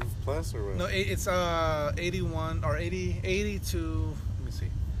 85 plus or what? No, it's 81 or 80 to. Let me see.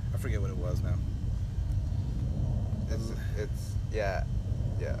 I forget what it was now. It's yeah.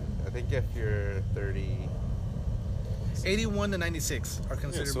 I think if you're 30, 81 to 96 are Yeah,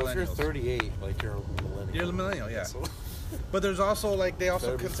 considered so if you're millennials. 38, like you're a millennial. You're a millennial, yeah. So, But there's also like they also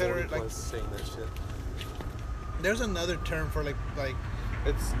better be consider 40 it like plus saying that shit. there's another term for like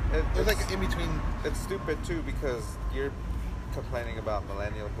it's there's like in between. it's stupid too because you're complaining about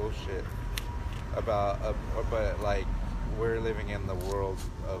millennial bullshit about but like we're living in the world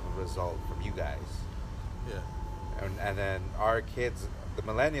of result from you guys, Yeah. and then our kids, the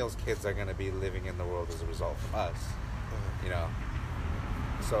millennials kids, are gonna be living in the world as a result from us. You know,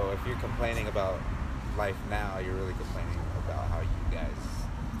 so if you're complaining about life now, you're really complaining about how you guys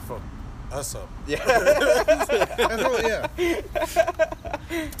Fuck us up. yeah That's what- yeah.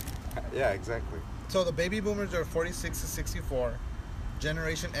 yeah exactly. So the baby boomers are 46 to 64.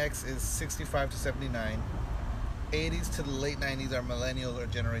 Generation X is 65 to 79. 80s to the late 90s are millennials or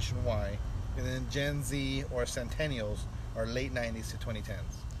Generation Y. And then Gen Z or Centennials are late 90s to 2010s.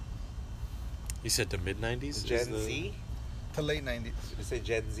 You said the mid 90s? Gen Z? To late 90s. Did you say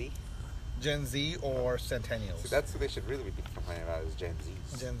Gen Z? Gen Z or Centennials. See, that's what they should really be complaining about is Gen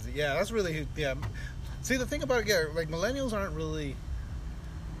Zs. Gen Z. Yeah, that's really who. Yeah. See, the thing about it, yeah, like millennials aren't really.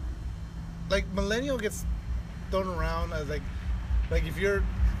 Like millennial gets thrown around as like if you're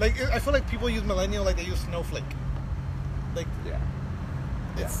like I feel like people use millennial like they use snowflake. Like Yeah.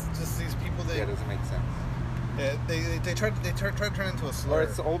 it's just these people that Yeah, it doesn't make sense. they try to turn into a slur. Or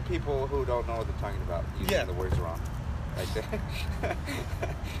it's old people who don't know what they're talking about, using Yeah. the words wrong. Like that.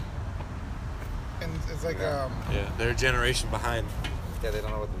 and it's like Yeah. Yeah, they're a generation behind. Yeah, they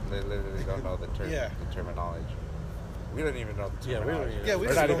don't know what they literally don't know the term, Yeah. the terminology. We don't even know the Yeah, we don't terminology. even- Yeah, we we're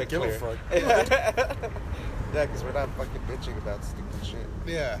just not don't even give a clear. fuck. Yeah, because we're not fucking bitching about stupid shit.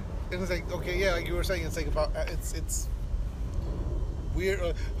 yeah, and it's like okay, yeah, like you were saying, it's like about it's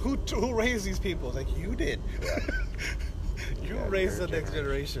weird. Who raised these people? It's like you did. Yeah. You Yeah, raised your the next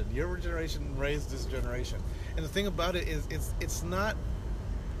generation. Your generation raised this generation. And the thing about it is, it's not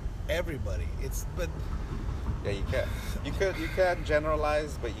everybody. But Yeah, you can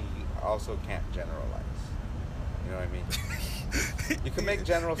generalize, but you also can't generalize. You know what I mean? You can make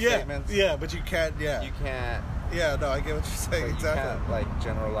general statements. Yeah, but you can't. Yeah, You can't. yeah. No, I get what you're But saying. you Exactly. can't like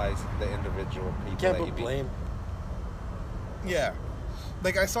generalize the individual people. You can't that put you meet. blame. Yeah,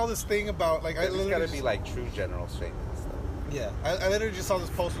 like I saw this thing about like I There's literally got to just- be like true general statements. Though. yeah. I literally just saw this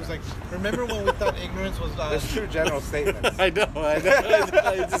post. It was like, remember when we thought ignorance was There's true general statements. I know. I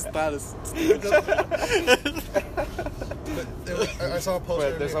just thought it's stupid. I saw a post.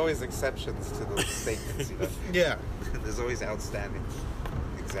 But there's earlier. always exceptions to those statements, you know. Yeah. There's always outstanding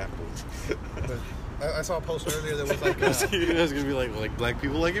examples. But I saw a post earlier that was like, You guys gonna be like black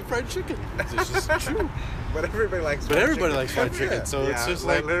people like fried chicken. It's just true. But everybody likes. But fried everybody chicken. likes fried chicken, Yeah. so it's just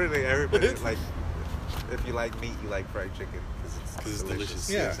like like literally everybody like. If you like meat, you like fried chicken because it's delicious.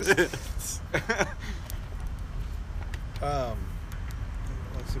 Yeah. Yeah.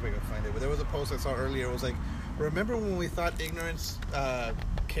 Let's see if I can find it. But there was a post I saw earlier. It was like, remember when we thought ignorance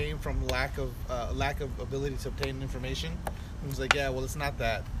came from lack of ability to obtain information? It was like, yeah, well, it's not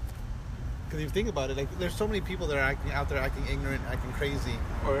that. Because if you think about it, like there's so many people that are out there acting ignorant, acting crazy.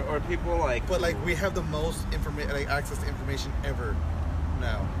 Or people like. But like we have the most access to information ever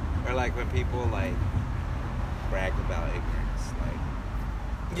now. Or like when people like brag about ignorance,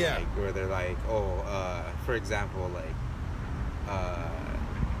 like. Yeah. Like, where they're like, for example, like,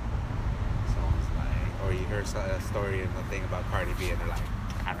 someone's like, or you heard a story and the thing about Cardi B, and they're like,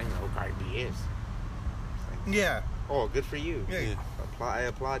 I don't know who Cardi B is. It's like, Yeah. oh, good for you. Yeah. I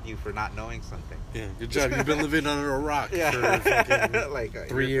applaud you for not knowing something. Yeah, good job. You've been living under a rock for fucking like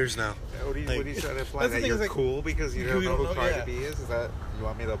 3 years now. What are you trying to imply? That's the That thing, you're is like, cool because you don't know who Cardi yeah. B is? Is that you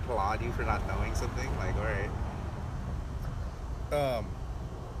want me to applaud you for not knowing something? Like, all right.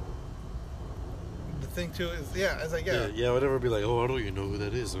 The thing too is, it's like, Yeah, whatever. Be like, oh, I don't even know who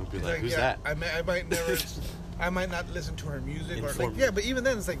that is. And be It's like, who's yeah, that? I might never, I might not listen to her music or like, Inform yeah, me. but even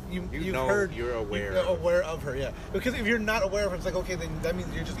then, it's like you've know, heard, you're aware you're of- aware of her, yeah. Because if you're not aware of her, it's like, okay, then that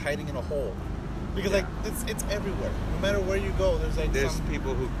means you're just hiding in a hole. Because like it's everywhere. No matter where you go, there's like There's some.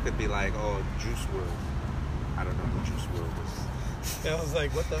 people who could be like, oh, Juice WRLD. I don't know who Juice WRLD is. And I was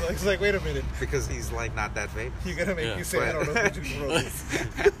like, what the? It's like, wait a minute, Because he's like not that famous. you're gonna make Yeah. me say I don't know who Juice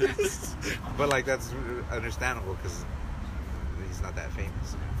WRLD is. But like that's understandable because he's not that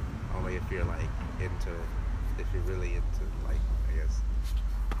famous. Only if you're like if you're really into like I guess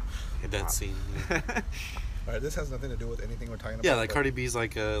hip-hop. That scene. Yeah. All right, this has nothing to do with anything we're talking about. Yeah, like but- Cardi B's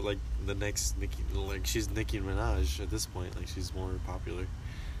like the next Nicki, like she's Nicki Minaj at this point. Like she's more popular,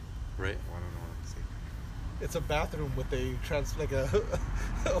 right? I don't know what to say. It's a bathroom with a like a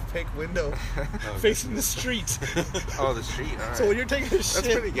opaque window Okay. facing the street. Oh, the street. All right. So when you're taking a That's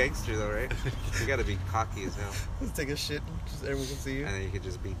shit, pretty gangster though, right? You gotta be cocky as hell, just take a shit, and just everyone can see you. and then you could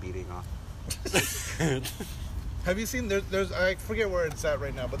just be beating off. Have you seen there's I forget where it's at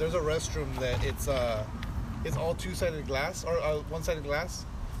right now, but there's a restroom that it's all two-sided glass or one-sided glass.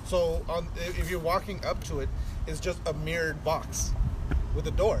 So if you're walking up to it, it's just a mirrored box with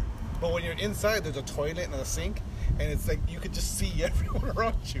a door. But when you're inside, there's a toilet and a sink, and it's like you could just see everyone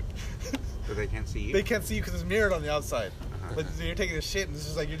around you. So they can't see you. They can't see you because it's mirrored on the outside. Uh-huh. But you're taking a shit, and it's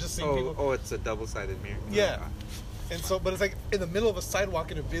just like you're just seeing people. Oh, it's a double-sided mirror. Yeah. And so, but it's like in the middle of a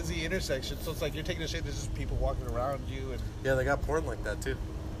sidewalk in a busy intersection. So it's like you're taking a shit. There's just people walking around you, and Yeah, they got porn like that too.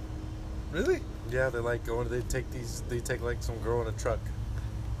 really, Yeah, they're like going. They take like some girl in a truck,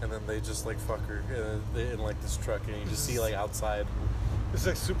 and then they just like fuck her in like this truck, and you just see like outside. it's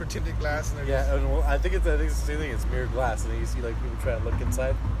like super tinted glass, and they're Yeah, and well, I think it's the same thing. It's mirrored glass, and then you see like people trying to look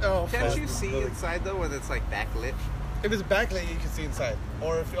inside. just, oh, Can't fuck. you see Like- inside though when it's like backlit? If it's backlit, you can see inside,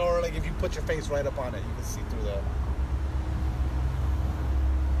 or like if you put your face right up on it, you can see through the.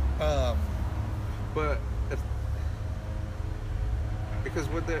 But because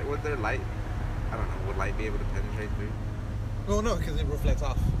would their light, I don't know, would light be able to penetrate through? No, because it reflects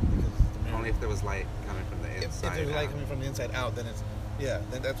off. Because it's the mirror. Only if there was light coming from the if inside. there's light out. coming from the inside out, then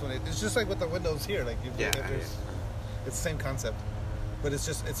then that's when it's just like with the windows here. Like Yeah, if there's, it's the same concept, but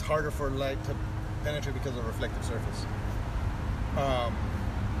it's harder for light to penetrate because of the reflective surface. I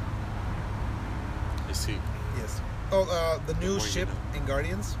see. Yes. Oh, the new more you ship know. in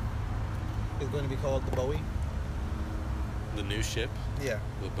Guardians is going to be called the Bowie. The new ship, Yeah.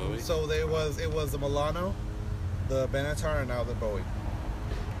 the Bowie. So it was the Milano, the Benatar, and now the Bowie.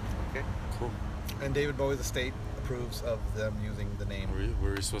 Okay. Cool. And David Bowie's estate approves of them using the name.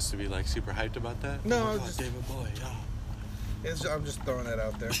 Were we supposed to be like super hyped about that? No, Oh my it's God, just- David Bowie. Yeah. I'm just throwing that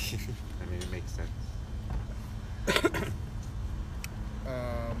out there. I mean, it makes sense.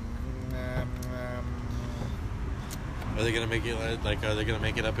 Are they gonna make it like? Are they gonna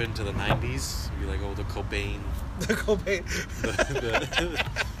make it up into the '90s? Be like, oh, the Cobain. The Cobain. the-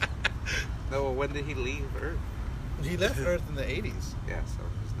 No, well, when did he leave Earth? He left Earth in the 80s. Yeah, so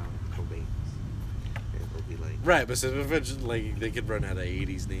there's no Cobains. It'll be like right, but so eventually, like, they could run out of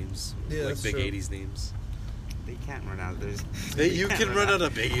 '80s names, Yeah, like that's big true. '80s names. they can't run out. There's You can run out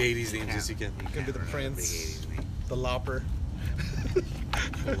of big '80s names, yes, you can. You Could can't be the run out of big Prince. 80s names. The Lopper.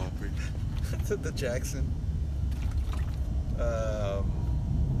 The Jackson.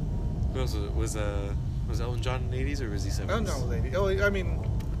 Who else was Elton John in the '80s or was he '70s? Oh, no, lady. Oh, I mean,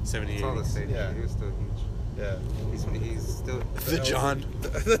 70s, It's all the 80s. same. Yeah. He was still huge. yeah. He's still. The John.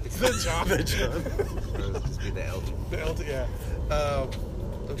 The John. The John. It'll just be the Elton. The LT, yeah. I'm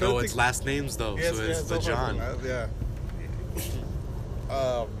trying No, to it's think- last names though, Yes, so it's yes, the so far, John. Yeah.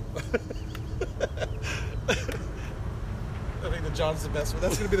 I think the John's the best one.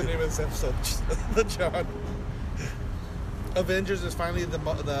 That's going to be the name of this episode. The John. Avengers is finally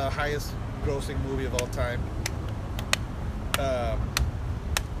the highest grossing movie of all time. Who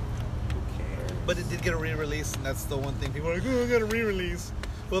cares? But it did get a re-release, and that's the one thing people are like, oh, I got a re-release.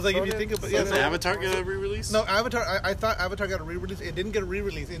 Well, it's like So if you did- think about so Does did Avatar get a re-release? No, Avatar. I thought Avatar got a re-release. It didn't get a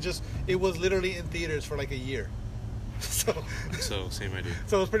re-release. It was literally in theaters for like a year. So Same idea.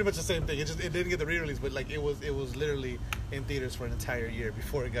 it was pretty much the same thing. It didn't get the re-release, but like it was literally in theaters for an entire year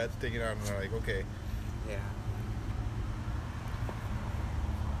before it got taken out. And they're like, okay. Yeah.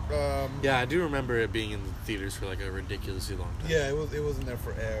 Yeah, I do remember it being in the theaters for like a ridiculously long time. Yeah, it was in there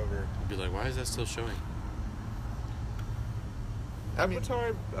forever. I'd be like, why is that still showing? I mean,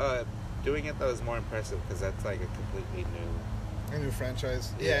 Avatar doing it though is more impressive because that's like a completely new, a new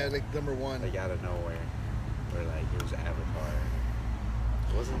franchise. Yeah. Yeah, like number one. like out of nowhere, where like here's Avatar.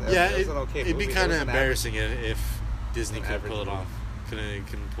 It wasn't. Yeah, it was an okay it'd be movie. It kind was of an embarrassing if Disney an could average pull it movie. off.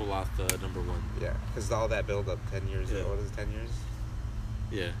 Can pull off the number one. average- Yeah, because all that build up 10 years. Yeah. What is it, 10 years?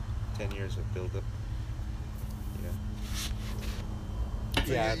 Yeah. 10 years of build up. Yeah.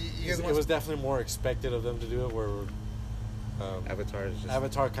 So Yeah, you guys it want- was definitely more expected of them to do it. Where Avatar is just.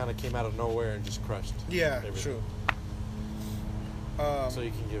 Avatar kind of came out of nowhere and just crushed. Yeah, everything. true. So you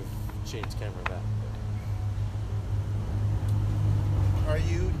can give James Cameron that.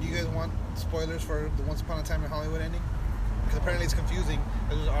 Do you guys want spoilers for the Once Upon a Time in Hollywood ending? Because apparently it's confusing.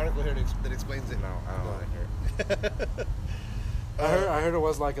 There's an article here that explains it. No, I don't want to hear it. I heard it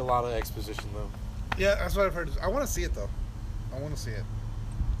was like a lot of exposition though. Yeah, that's what I've heard. I want to see it though. I want to see it.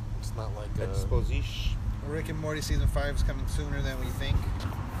 It's not like Exposition. Rick and Morty season 5 is coming sooner than we think.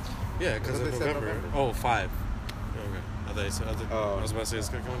 yeah, because I thought of they said November. November. Oh, 5. Okay. I was about to say it's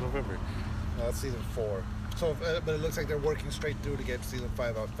gonna come in November. No, that's season 4. So, but it looks like they're working straight through to get season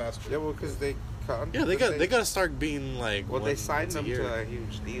 5 out faster. Yeah, well, because they. Yeah, they got to start being like. Well, they once signed a them year. to a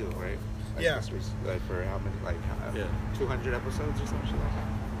huge deal, right? Like Yeah. Like for how many? Like Yeah. 200 episodes or something like that.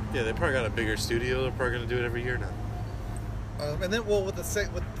 Yeah, they probably got a bigger studio. They're probably gonna do it every year now. And then, well, with the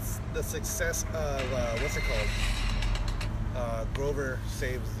success of what's it called? Grover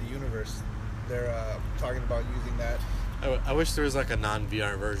Saves the Universe. They're talking about using that. I wish there was like a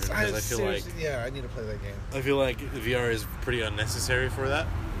non-VR version because I feel like yeah, I need to play that game. I feel like VR is pretty unnecessary for that.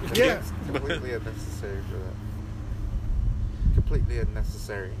 Yeah. It's completely unnecessary for that. Completely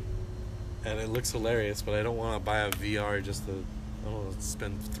unnecessary. And it looks hilarious, but I don't want to buy a VR just to. I don't want to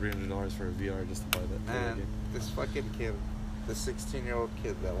spend $300 for a VR just to buy that. play that Man, game. this fucking kid, the 16-year-old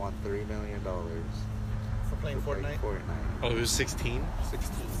kid that won $3 million For playing for Fortnite. Oh, it was 16.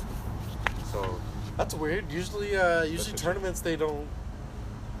 16. So That's weird. Usually tournaments they don't.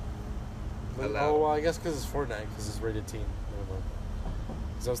 Allow. Oh, well, I guess because it's Fortnite, because it's rated teen. Never mind.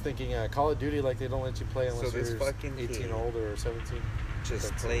 'Cause I was thinking Call of Duty, like they don't let you play unless So this you're fucking 18 kid or older or 17. just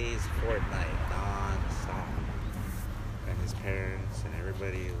That's it. plays Fortnite non-stop. And his parents and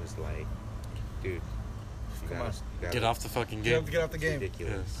everybody was like, dude, you Come gotta, on. you gotta Get off the fucking You game. have to get off the it's game.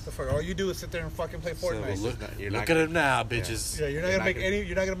 ridiculous. The fuck, all you do is sit there and fucking play So, well, Fortnite. look You're look not at him now, yeah. bitches. Yeah, you're not gonna make any.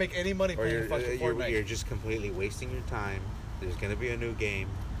 You're not gonna make any money Or playing you're, fucking Fortnite. you're just completely wasting your time. There's gonna be a new game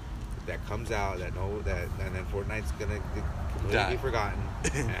that comes out and then Fortnite's gonna be completely Die. forgotten.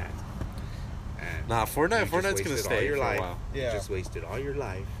 and Nah, you Fortnite's just gonna wasted all stay your for life. a while. Yeah. You just wasted all your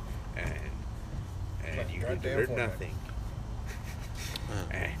life, and Fucking you goddamn learned Fortnite. nothing.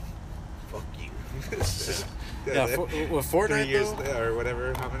 And fuck you. Yeah, with Fortnite 3 years though, or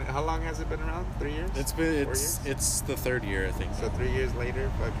whatever. How long has it been around? 3 years. it's 4 it's years? it's the third year I think. So 3 years later,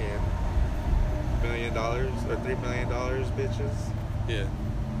 fucking $1 million or $3 million, bitches. Yeah.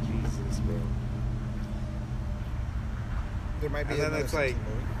 Jesus, bro. There might be And then another it's like-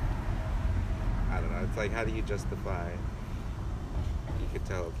 Simpsons movie. I don't know. It's like, how do you justify? You could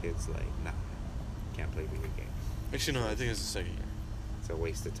tell kids like, nah, can't play video games. Actually, no, I think it's the second year. It's a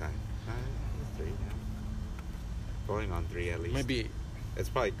waste of time. It's 3 now. Going on 3 at least. Might be. It's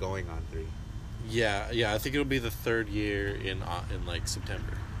probably going on 3. Yeah. I think it'll be the third year in like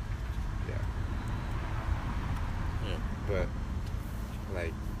September. Yeah. Yeah. But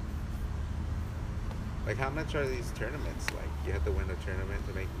like how much are these tournaments? Like you have to win a tournament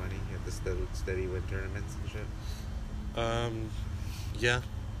to make money. You have to steady win tournaments and shit. Yeah.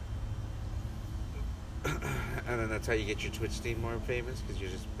 And then that's how you get your Twitch team more famous because you're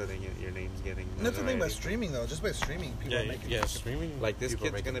just putting it. Your name's getting. And that's the thing about notoriety. streaming though. Just by streaming, people are making. Yeah. Streaming. Like this people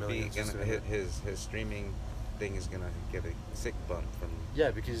are kid's making gonna be millions just doing that. his streaming thing is gonna get a sick bump from, Yeah,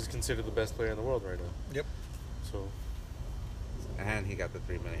 because he's considered the best player in the world right now. Yep. So. and he got the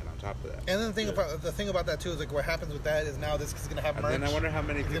 $3 million on top of that. And then Yeah. the thing about that too is like what happens with that is now this is gonna have And merch. then I wonder how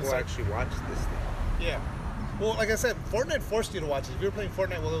many It's gonna people start- actually watch this thing. Yeah. Well, like I said, Fortnite forced you to watch it. If you were playing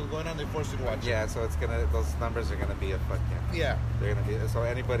Fortnite while it was going on, they forced you to watch Yeah, so those numbers are gonna be a fucking. it. Yeah. They're gonna be so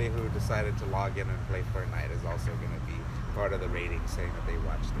anybody who decided to log in and play Fortnite is also gonna be part of the rating saying that they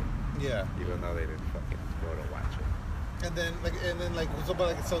watched it, Yeah. even though they didn't fucking go to watch it. And then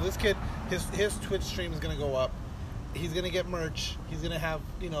so this kid, his Twitch stream is gonna go up. He's gonna get merch. He's gonna have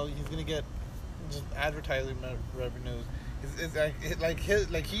he's gonna get just advertising revenues.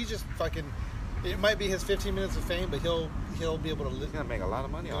 He's just fucking. It might be his 15 minutes of fame, but he'll be able to. He's gonna make a lot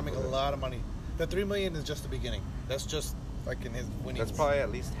of money. He'll make a lot of money. The $3 million is just the beginning. That's just fucking his winnings. That's probably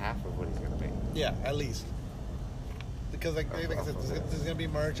at least half of what he's gonna make. Yeah, at least. Because like I said, there's gonna be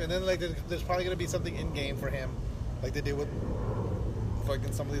merch, and then there's probably gonna be something in game for him, like they did with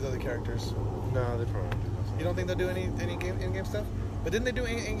fucking some of these other characters. No, they probably don't. You don't think they'll do any in-game stuff? But didn't they do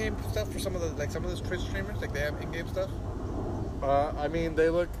in-game stuff for some of those Twitch streamers? Like they have in-game stuff. I mean, they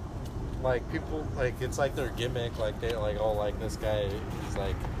look like people like it's like their gimmick. Like they like this guy. He's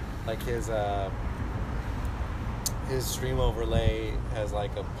like his stream overlay has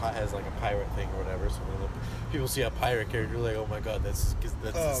like a pirate thing or whatever. So when people see a pirate character, they're like, oh my god, that's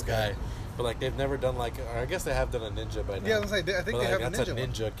this guy. But like they've never done like, or I guess they have done a ninja by now. Yeah, I think but, they like, have that's a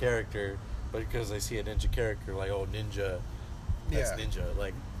ninja. Ninja character. But because they see a ninja character, like, oh, ninja, that's ninja.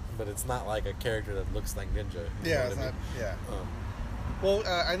 Like, but it's not like a character that looks like ninja. You know It's what I not. mean? Yeah. Well,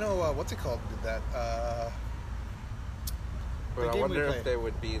 I know what's it called? Did that? But I wonder if they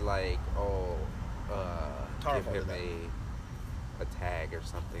would be like, give him a tag or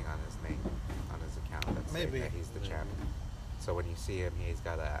something on his name, on his account that's saying that he's the champion. So when you see him, he's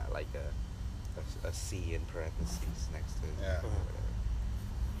got a C in parentheses next to his name or whatever,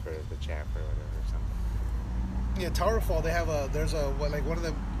 for the champ or whatever or something. Yeah, Towerfall. They have one of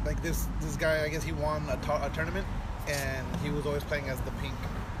the this guy. I guess he won a tournament, and he was always playing as the pink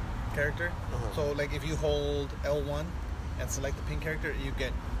character. So like if you hold L1 and select the pink character, you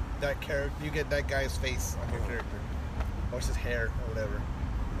get that character. You get that guy's face on your character, or it's his hair or whatever.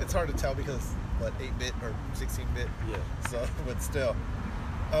 It's hard to tell because 8-bit or 16-bit. Yeah. So, but still.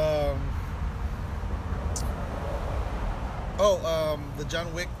 The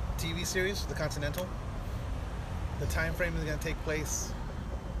John Wick TV series, The Continental. The time frame is going to take place.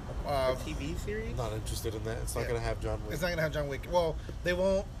 A TV series? Not interested in that. It's not going to have John Wick. It's not going to have John Wick. Well, they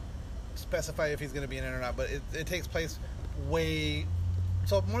won't specify if he's going to be in it or not, but it takes place way.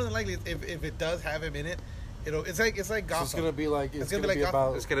 So more than likely, if it does have him in it, it's like Gotham. So it's going to be like it's going to be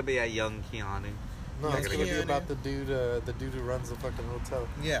about. It's going to be a young Keanu. No, it's going to be about the dude who runs the fucking hotel.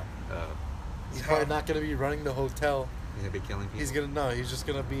 Yeah. He's probably not going to be running the hotel. He's gonna be killing people. He's just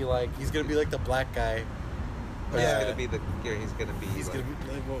gonna be like the black guy. He's gonna be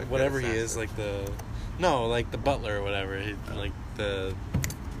whatever he is, like the butler or whatever.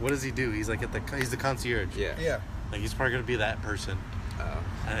 What does he do? He's like he's the concierge. Yeah. Like he's probably gonna be that person.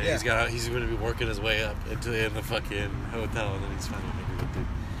 He's gonna be working his way up in the fucking hotel, and then he's finally gonna be the dude.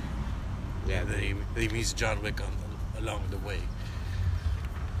 Yeah. And then he meets John Wick along the way.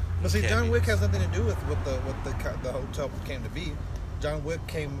 But see, John Wick has nothing to do with what the hotel came to be. John Wick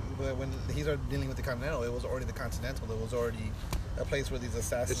came when he started dealing with the Continental. It was already the Continental. It was already a place where these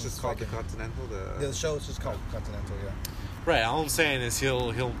assassins. It's just called the Continental. The show is just called Continental. Yeah. Right. All I'm saying is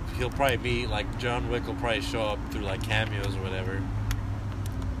he'll probably be like John Wick will probably show up through like cameos or whatever.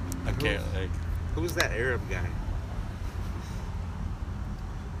 Who's that Arab guy?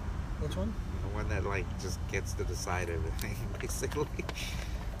 Which one? The one that just gets to decide everything, basically.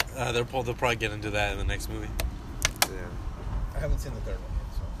 They'll probably get into that in the next movie. Yeah. I haven't seen the third one yet,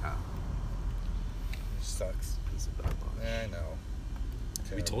 so. It sucks. Piece of dog. I know.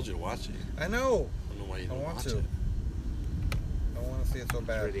 We told you to watch it. I know. I don't know why you don't watch it. I want to see it so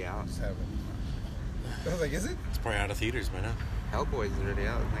bad. It's already out. I just haven't. I was like, is it? It's probably out of theaters by now. Hellboy's already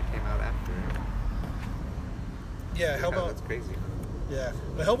out, and that came out after. Yeah, Hellboy. That's crazy. Yeah,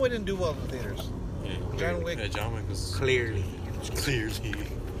 but Hellboy didn't do well in the theaters. Yeah, John Wick. Yeah, John Wick was Clearly.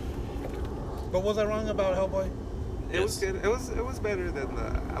 But was I wrong about Hellboy? It was good. It was better than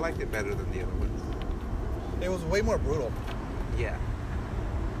I liked it better than the other ones. It was way more brutal. Yeah.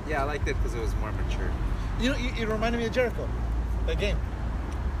 Yeah, I liked it because it was more mature. You know, it reminded me of Jericho, that game.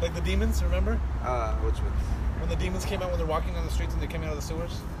 Like the demons, remember? Which ones? When the demons came out, when they're walking on the streets and they came out of the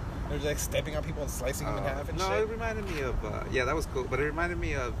sewers, they're like stepping on people and slicing them in half and shit. No, it reminded me of that was cool, but it reminded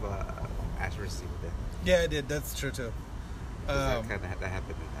me of Ash vs. Evil Dead. Yeah, it did. That's true too. That happened in that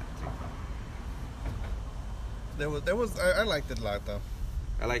too. There was. I liked it a lot though.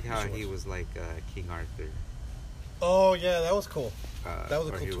 I like how he was like King Arthur. Oh yeah, that was cool. That was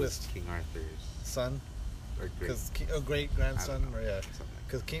a cool he twist. Was King Arthur's son, or great grandson, or yeah,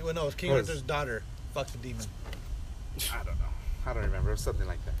 because it was King Arthur's daughter. Fuck the demon. I don't know. I don't remember. It was something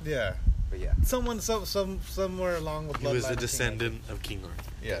like that. Yeah. But yeah. Somewhere along the bloodline. He was a descendant of King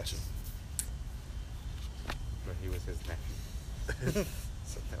Arthur. Yes. But he was his nephew.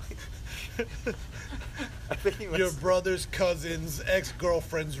 something like. I think he was. Your brother's cousin's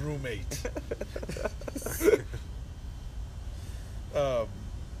ex-girlfriend's roommate.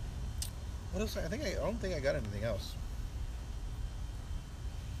 What else? I don't think I got anything else.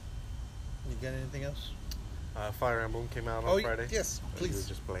 You got anything else? Fire Emblem came out on Oh, Friday. yes, You were please.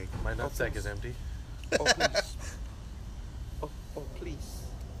 just playing. My nutsack is empty. Oh please. Oh please.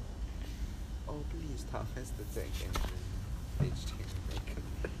 Oh please, Thomas the Tank Engine.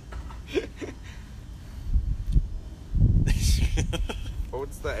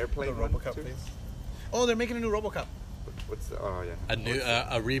 What's the The airplane one? RoboCop, too? please. Oh, they're making a new RoboCop. What's the? Oh yeah. A new What's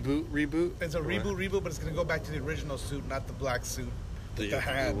the- a reboot. It's a reboot, but it's gonna go back to the original suit, not the black suit. The The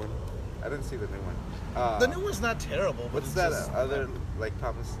hand. new one. I didn't see the new one. The new one's not terrible. But What's it's that just- other like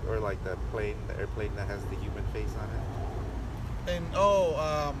Thomas or like the airplane that has the human face on it? And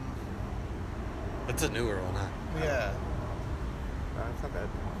That's a newer one, huh? yeah. No, it's not bad.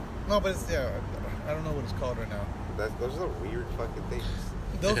 No, but it's I don't know what it's called right now. Those are weird fucking things.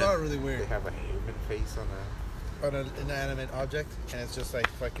 Those are really They weird have a human face on a. on an inanimate object, and it's just like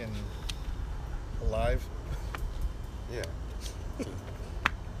fucking alive. Yeah.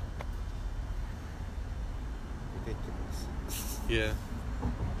 Ridiculous. Yeah.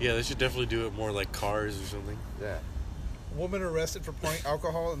 Yeah, they should definitely do it more like Cars or something. Yeah. Woman arrested for pouring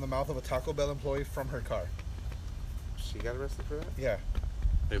alcohol in the mouth of a Taco Bell employee from her car. She got arrested for that? Yeah,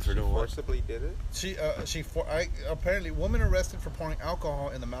 If they're doing what? Forcibly did it? apparently woman arrested for pouring alcohol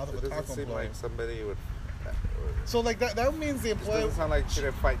in the mouth It of a doesn't taco seem employee. like somebody would. So like that means the It employee doesn't sound like she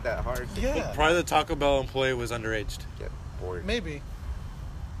didn't fight that hard. yeah Probably the Taco Bell employee was underage. Get bored. maybe.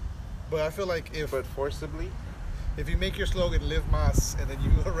 But I feel like But forcibly? if you make your slogan "Live Mas" and then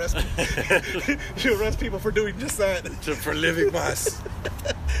you arrest you arrest people for doing just that. For living mas.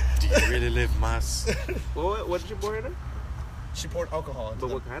 Do you really live mas? Well, what did you pour in it? She poured alcohol into But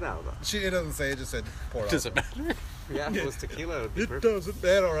them. what kind of alcohol? It doesn't say. It just said pour Does alcohol. it matter? Yeah, if it was tequila, it would be It perfect. doesn't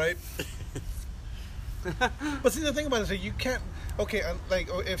matter, all right. But see, the thing about it is that you can't. Okay, like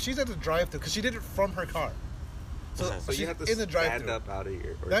if she's at the drive-thru, because she did it from her car. So, Uh-huh. So she's you have to in the stand drive-thru. up out of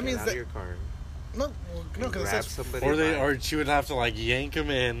your, or That get means out that- of your car. No, and because it grab says somebody. Or she would have to like yank them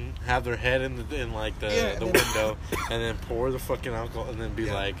in, have their head in like the Yeah, and then- window, and then pour the fucking alcohol, and then be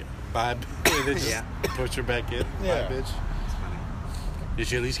Yeah. like, "Bye," and then just Yeah. push her back in. Yeah. Bye, bitch. It's funny. Did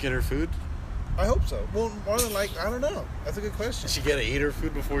she at least get her food? I hope so. Well, more than like, I don't know. That's a good question. Did she get to eat her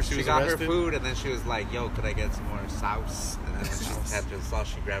food before she was got arrested? her food, and then she was like, "Yo, could I get some more sauce?" And then when she Sauce. had the sauce,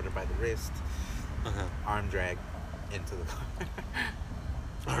 she grabbed her by the wrist, Uh-huh. arm drag into the car.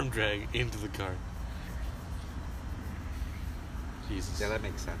 Arm drag into the car. Jesus. Yeah, that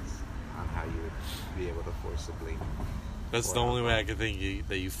makes sense on how you would be able to forcibly. That's the pour only way alcohol. I could think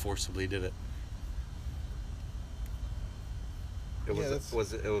that you forcibly did it. It Yeah,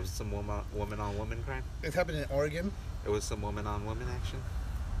 was it was some woman on woman crime. It happened in Oregon. It was some woman on woman action.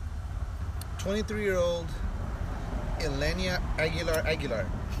 23-year-old Elenia Aguilar.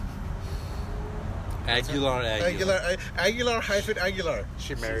 Aguilar hyphen Aguilar.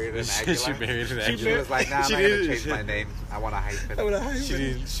 She married an She Aguilar. married an She She Aguilar. was like, "Nah, I'm She not gonna did- change my name. I want a hyphen." I would have She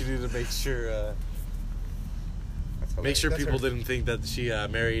hyphen. needed to make sure That's make sure That's people her. didn't think that she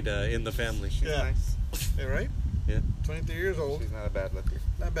married in the family. She's Yeah. nice. Yeah, right? Yeah. 23 years old. She's not a bad looker.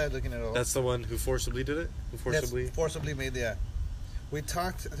 Not bad looking at all. That's the one who forcibly did it. Who forcibly? Yes, forcibly made the. We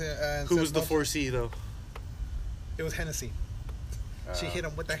talked. And Who said was the most- 4C though? It was Hennessy. She hit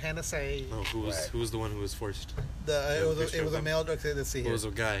him with the Hennessy. No, who was Right. who was the one who was forced? It was a male drug. Let's see It here. was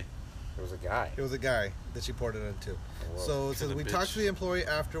a guy. It was a guy. It was a guy that she poured it into. Whoa. So it says Kinda we bitch. talked to the employee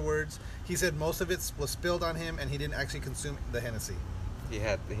afterwards. He said most of it was spilled on him, and he didn't actually consume the Hennessy. He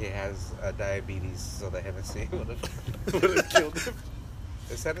has diabetes, so the Hennessy would have Would have killed him.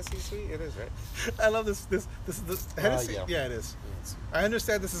 Is Hennessy sweet? It is, right? I love this Hennessy. yeah. Yeah, it is. I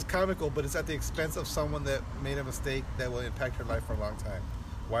understand this is comical, but it's at the expense of someone that made a mistake that will impact her life for a long time.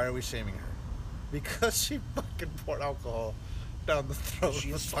 Why are we shaming her? Because she fucking poured alcohol down the throat.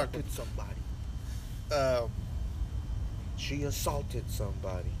 She of the taco. assaulted somebody. Um, She assaulted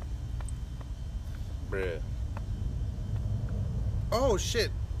somebody. Bruh. oh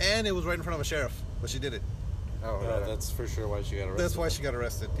shit! And it was right in front of a sheriff, but she did it. Oh, That's for sure why she got arrested. That's why she got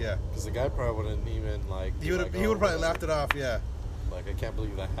arrested. Yeah, Because the guy probably wouldn't even like. he would have. He would have probably laughed it off. Yeah. Like, I can't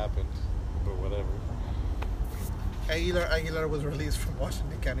believe that happened, but whatever. Aguilar was released from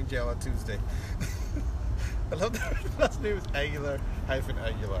Washington County Jail on Tuesday. I love that her last name is Aguilar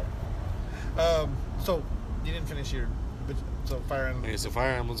Aguilar. So you didn't finish your. So Fire Emblem. Okay, so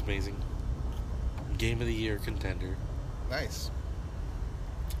Fire Emblem's amazing. Game of the Year contender. Nice.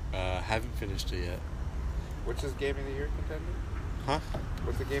 Haven't finished it yet. Which is Game of the Year contender? Huh?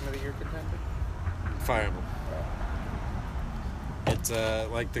 What's the game of the year contender? Fire Emblem. It's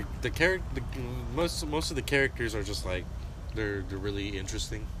like the character. Most of the characters are just like they're really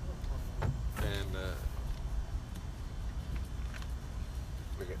interesting, and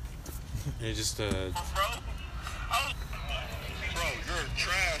Okay. it just Bro, you're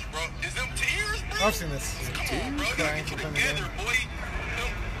trash, bro. Is them tears, bro? I've seen this. Come on, bro. You Crying get from it time to together, time. boy.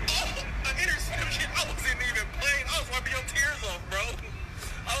 An interception. I wasn't even playing. I was wiping your tears off, bro.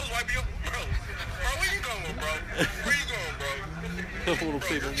 I was wiping your... Bro, where you going, bro? Where you going, bro? a little Bro,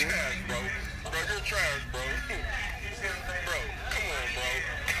 people. you're trash, bro. Bro, you're trash, bro. Bro, come on, bro.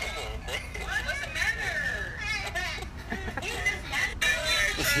 Come on, bro. What's the matter? Hey,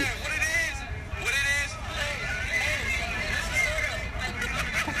 trash, what it is? What it is?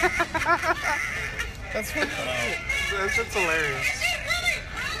 That's funny. That's hilarious.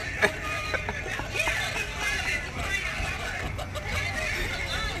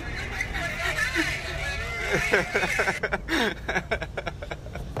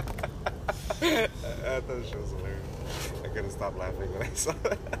 I thought the show was hilarious. I couldn't stop laughing when I saw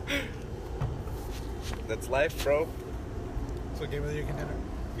that. That's life, bro. So game of the year contender.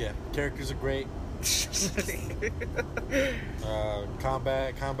 Yeah, characters are great.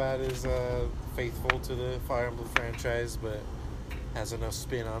 Combat is faithful to the Fire Emblem franchise, but has enough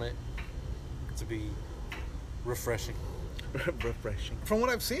spin on it to be refreshing. Refreshing. From what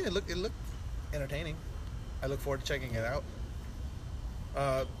I've seen, it looked entertaining. I look forward to checking it out.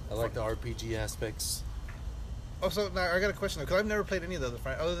 I like the RPG aspects. Also, now I got a question because I've never played any of the other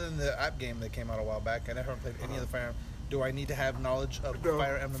Fire, other than the app game that came out a while back. I never played any of the Fire Emblem. Do I need to have knowledge of No.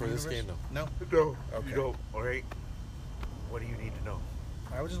 Fire Emblem For this universe? game, No. No, Okay. you don't. All right. What do you need to know?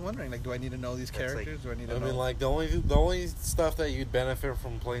 I was just wondering, like, do I need to know these That's like- characters? Do I need to I know? mean, like the only stuff that you'd benefit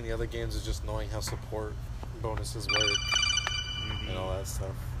from playing the other games is just knowing how support bonuses work and all that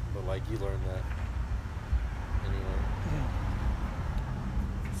stuff. But like you learn that anyway.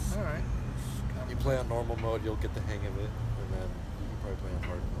 All right. You play on normal mode, you'll get the hang of it, and then you can probably play on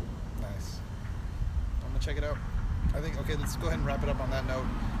hard mode. Nice. I'm gonna check it out. I think, okay, let's go ahead and wrap it up on that note.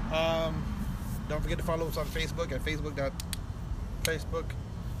 Don't forget to follow us on Facebook at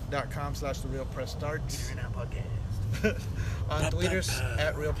facebook.com/therealpressstarts. Peter and Al Podcast. On Twitters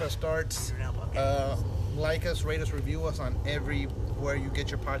at realpressstarts. Peter and Al Podcast. Like us, rate us, review us on everywhere you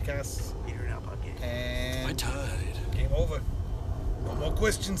get your podcasts. Peter and Al Podcast. My And tide. game over. No more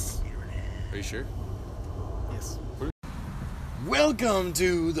questions. Peter and Al. Are you sure? Yes. Welcome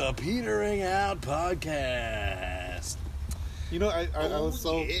to the Petering Out Podcast. You know, I was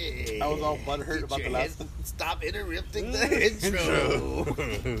Oh, yeah. I was all butthurt Get about your the last head- Stop interrupting the intro.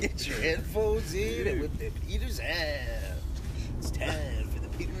 Get your headphones in and with the Peter's out. It's time for the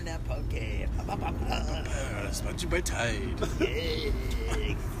Peter and Al Podcast. Sponsored by Tide. Yeah.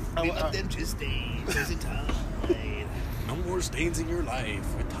 Clean up them just stains. There's a time. No more stains in your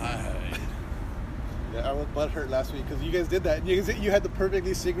life with Tide. Yeah, I was butthurt last week because you guys did that. You had the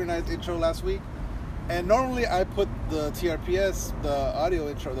perfectly synchronized intro last week, and normally I put the TRPS, the audio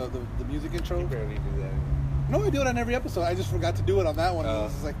intro, the music intro. You barely do that. No, I do it on every episode. I just forgot to do it on that one. Oh.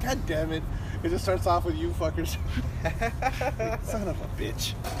 It's just like, God damn it! It just starts off with you fuckers. Son of a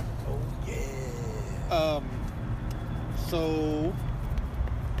bitch. Oh, yeah. So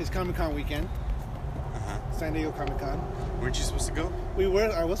it's Comic-Con weekend, Uh-huh. San Diego Comic-Con. Weren't you supposed to go?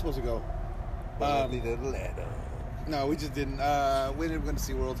 I was supposed to go. Lovely little ladder. No, we just didn't. We didn't go to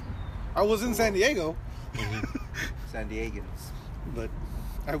SeaWorld. I was in San Diego, San Diegans. but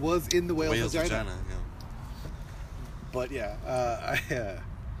I was in the whale's Whale's vagina. vagina. Yeah. But yeah, I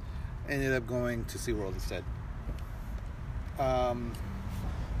ended up going to SeaWorld instead.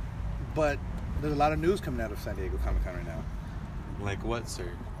 But there's a lot of news coming out of San Diego Comic-Con right now. Like what, sir?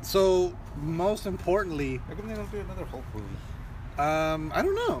 So, most importantly, How come they don't do another Hulk movie? I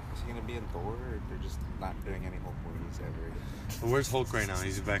don't know. Is he gonna be in Thor, or they're just not doing any Hulk movies ever again? Well, where's Hulk right now?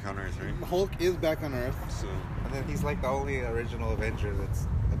 He's back on Earth, right? Hulk is back on Earth. So, And then he's like the only original Avenger that's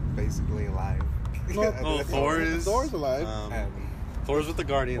basically alive. Well, oh, Thor is. Thor's alive. And Thor's with the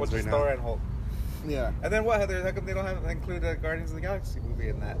Guardians which right is now. Thor and Hulk. Yeah. And then what? How come they don't include a Guardians of the Galaxy movie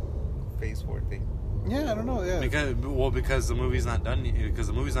in that Phase 4 thing? Yeah, I don't know. Yeah. Because the movie's not done. Because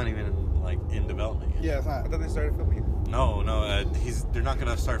the movie's not even in development yet. Yeah, it's I not. thought they started filming it. No. They're not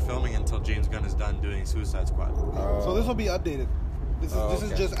gonna start filming until James Gunn is done doing Suicide Squad. So this will be updated. This is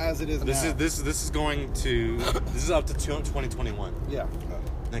okay. just as it is This now. is going to. This is up to 2021. Yeah.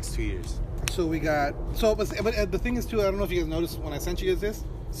 Next 2 years. So we got but the thing is too. I don't know if you guys noticed when I sent you guys this.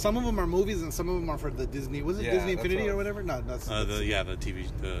 Some of them are movies and some of them are for the Disney. Was it Yeah, Disney that's Infinity what- or whatever? No, that's The TV.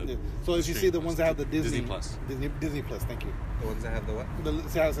 yeah. So if you see the ones that have the Disney Plus. Disney Plus. Thank you. The ones that have the what?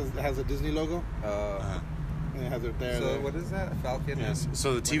 See how it has a Disney logo Uh-huh. and it has it there. So there. what is that? Falcon. Yes. and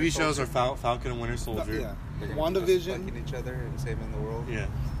So the TV Winter shows are Soldier? Falcon and Winter Soldier. Yeah. They're gonna keep us WandaVision. fucking each other and saving the world. Yeah.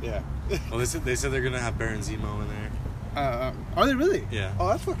 Yeah. Well, they said they're gonna have Baron Zemo in there. Are they really? Yeah. Oh,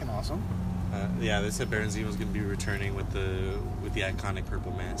 that's fucking awesome. Yeah, they said Baron Zemo's gonna be returning with the iconic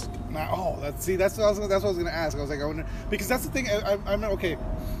purple mask. That's what I was gonna ask. I was like, I wonder because that's the thing. I remember. Okay,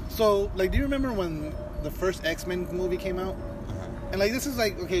 so like, do you remember when the first X-Men movie came out? And like, this is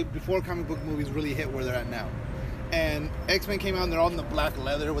like before comic book movies really hit where they're at now. And X-Men came out and they're all in the black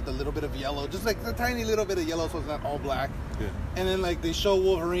leather with a little bit of yellow, just like a tiny little bit of yellow, so it's not all black. Yeah. And then like they show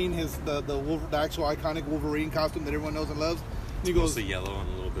Wolverine the actual iconic Wolverine costume that everyone knows and loves. And he goes, Mostly yellow and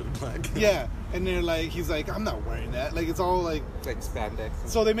a little bit of black. yeah. And they're like, he's like, I'm not wearing that. Like it's all like. It's like spandex.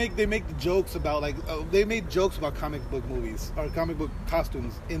 So they make jokes about they made jokes about comic book movies or comic book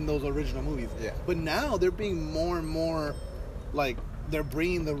costumes in those original movies. Yeah. But now they're being more and more like they're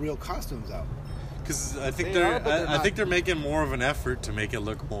bringing the real costumes out. Because I think They are, but they're I not. think they're making more of an effort to make it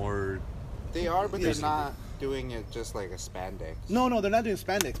look more. They are, but Yes. they're not doing it just like a spandex. No, they're not doing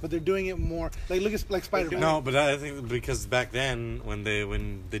spandex, but they're doing it more like look at like Spider-Man. No, but I think because back then when they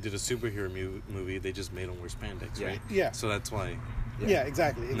did a superhero movie, they just made them wear spandex, Yeah. right? Yeah. So that's why. Yeah,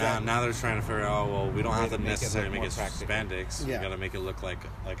 exactly. Now they're trying to figure out. Oh, well, we don't Way have to to make it necessarily look make it more practical. spandex. Yeah. We got to make it look like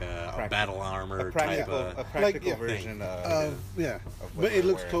a Practical. battle armor A type. practical, a practical yeah. version Yeah, of what but it they're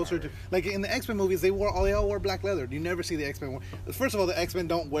looks wearing closer to already. like in the X-Men movies. They all wore black leather. You never see the X-Men. First of all, the X-Men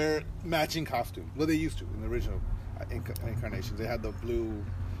don't wear matching costumes. Well, they used to in the original incarnations. They had the blue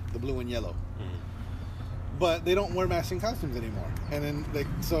and yellow, but they don't wear matching costumes anymore. And then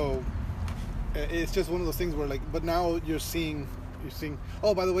it's just one of those things where like, but now you're seeing.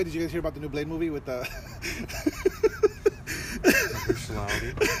 Oh, by the way, did you guys hear about the new Blade movie with the?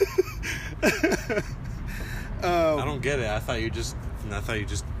 Personality. I don't get it. I thought you just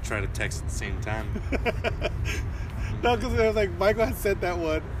try to text at the same time. No, because it was like Michael had sent that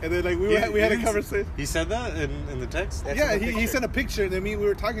one, and then like we had a conversation. He said that in the text. That's Yeah, in the he picture. sent a picture, and then we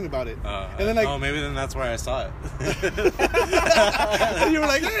were talking about it, and then like oh, maybe then that's where I saw it. and you were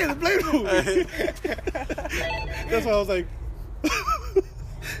like, "Hey, the Blade movie." That's why I was like,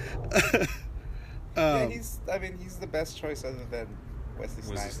 he's the best choice other than Wesley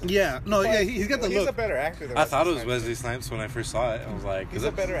Snipes. Snipes. yeah, no, yeah, he's got the He's a look. better actor than I thought it was Snipes. Wesley Snipes when I first saw it. I was like, He's is a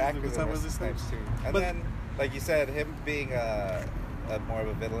it- better actor is than that Wesley Snipes too. And But- then, like you said, him being a more of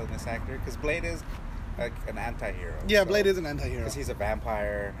a villainous actor, because Blade is like an anti-hero. Yeah, Blade is an anti-hero. Because he's a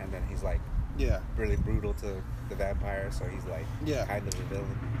vampire, and then he's like Yeah, really brutal to the vampire, so he's like Yeah. kind of a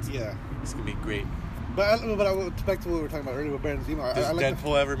villain. yeah. It's gonna be great. But back to what we were talking about earlier with Baron Zemo. Does I like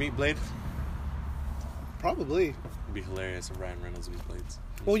Deadpool ever meet Blade? probably. It'd be hilarious if Ryan Reynolds meets Blades.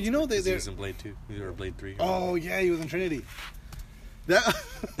 Well, you know He they're. was in Blade 2 or Blade 3. Oh yeah, he was in Trinity. That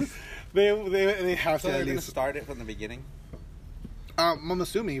they have So to they're at gonna least. start it from the beginning. I'm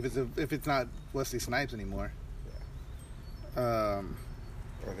assuming if it's not Wesley Snipes anymore. Or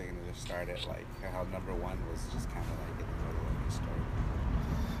are they gonna just start it like how number one was just kind of like in the middle of the story?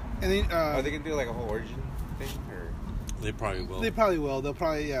 And then Are they gonna do like a whole origin thing, or They probably will. they probably will. They'll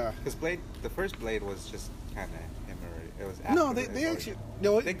probably yeah. because the first Blade was just kind of him already. It was after No, his they origin. actually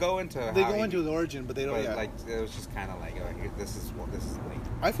no. They go into They how go he- into his origin, but they don't. but Yeah. like it was just kind of like this is Blade.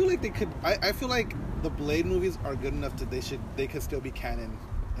 I feel like they could. I feel like the Blade movies are good enough that they could still be canon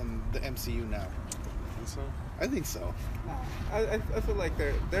in the MCU now. Think so? I think so. I feel like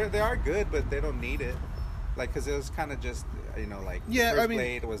they are good, but they don't need it. Like because it was kind of just like Yeah, first I mean-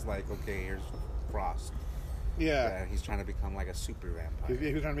 Blade was like okay, here's Frost. Yeah. He's trying to become like a super vampire.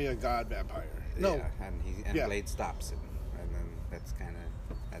 He was trying to be a god vampire. No. Yeah, and Yeah. Blade stops him, and then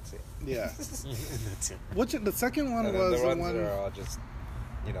that's it. Yeah. That's it. The second one And then was the the ones one. that are all just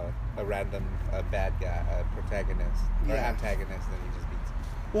a random bad guy, a protagonist or Yeah. antagonist, and he just beats him.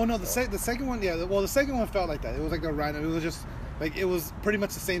 Well, no, the second one, yeah. Well, the second one felt like that. It was like a random. It was just like it was pretty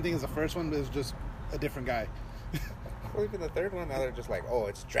much the same thing as the first one, but it was just a different guy. Well, even the third one, now they're just like, oh,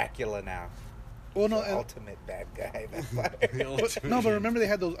 it's Dracula now. Well, no, The and, ultimate bad guy vampire. no, but remember they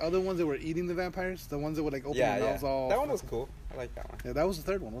had those other ones that were eating the vampires, the ones that would like open yeah, their yeah. mouths all. That one was cool. I like that one. Yeah, that was the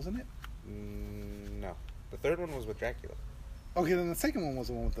third one, wasn't it? No, the third one was with Dracula, Okay, then the second one was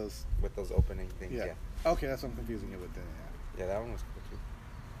the one with those. with those opening things. Yeah. Yeah, Okay, that's what I'm confusing it with. Then, yeah, that one was cool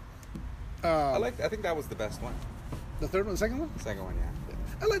too. yeah. I think that was the best one. the third one, the second one. The second one,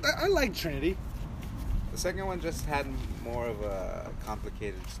 yeah. I like Trinity. The second one just had more of a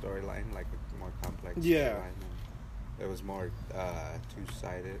complicated storyline, like more complex. Yeah. storyline, and it was more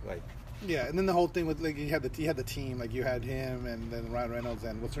two-sided. Like, Yeah, and then the whole thing with like you had the team, like you had him and then Ryan Reynolds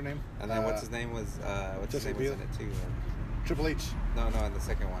and what's her name? and then what's his name was Jessica was Biel? in it too. Triple H. No, in the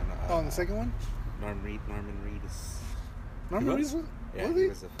second one. In the second one? Norman Reedus. Norman was? Reedus? Yeah, Was he he?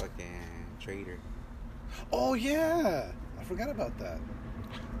 was a fucking traitor. Oh yeah, I forgot about that.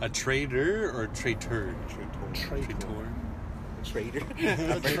 A trader or traitor? Traitor. Traitor.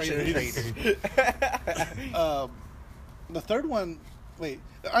 Traitor. The third one. Wait,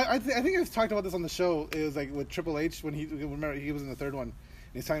 I think I've talked about this on the show. It was like with Triple H when remember he was in the third one. And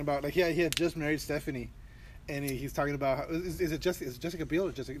he's talking about like he had just married Stephanie, and he's talking about how, is it Jessica Biel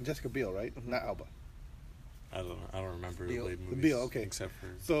or Jessica Biel, right? Mm-hmm. Not Alba. I don't remember Biel. Blade movies. Biel, okay. Except for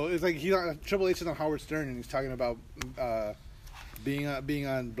So it's like Triple H is on Howard Stern and he's talking about being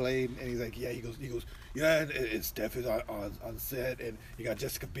on Blade, and he's like, he goes, yeah, and Steph is on set, and you got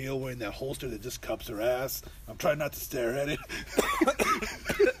Jessica Biel wearing that holster that just cups her ass. I'm trying not to stare at it.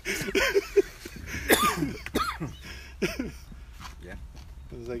 Yeah.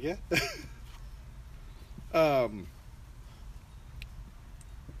 I was like, yeah. What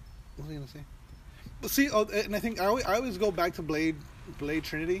was I gonna say? But see, and I think I always go back to Blade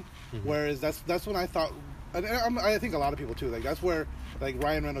Trinity, whereas that's when I thought, and I think a lot of people too. Like that's where like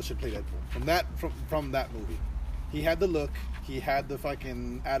Ryan Reynolds should play Deadpool from that movie. He had the look, he had the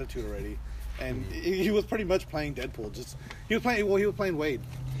fucking attitude already, and he was pretty much playing Deadpool. He was playing Wade.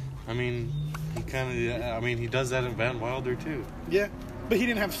 I mean, he does that in Van Wilder too. Yeah. But he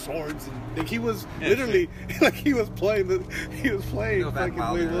didn't have swords. And, like he was Yeah, literally like he was playing You fucking know, Van Wade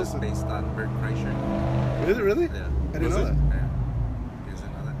Wilder was Wilson. based on Bert Kreischer. Is it really? Yeah. I didn't Was know it? that. Yeah. He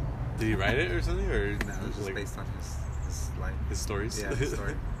doesn't know that. Did he write it or something, or No, it was just like based on his life. his stories? Yeah, his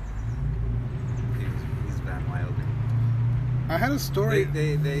story. He's Van Wilder. I had a story.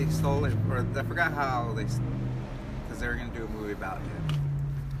 They stole it, or I forgot how because they were gonna do a movie about him,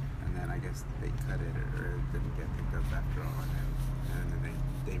 and then I guess they cut it or it didn't get picked up after all, and then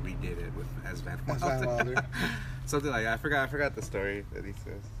they redid it as Van As Wilder. Van Wilder. Something like I forgot the story that he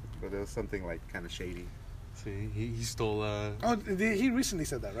says, but it was something like kind of shady. See, he stole Oh, he recently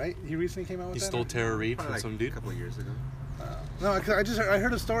said that, right? He recently came out with he that. stole Tara Reid Probably from like some a dude. couple of years ago. No, cause I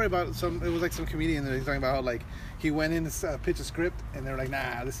heard a story about it was like some comedian that he's talking about how like he went in to pitch a script and they were like,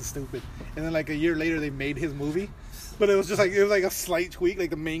 nah, this is stupid, and then like a year later they made his movie, but it was just like a slight tweak, like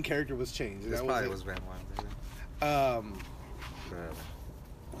the main character was changed. This That probably it. was Van Wilder. What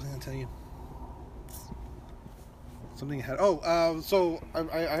was I gonna tell you? Something had. So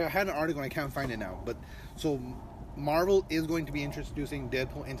I had an article and I can't find it now. But so Marvel is going to be introducing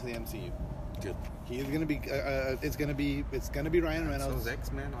Deadpool into the MCU. Good. He is going to be. It's going to be Ryan So Reynolds. is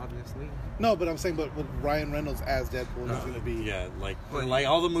X-Men, obviously. No, but I'm saying, but with Ryan Reynolds as Deadpool is going to be. Yeah, like Well,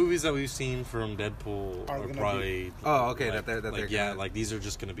 all the movies that we've seen from Deadpool Are are gonna probably. Oh, okay, Like, that they're yeah, gonna- like these are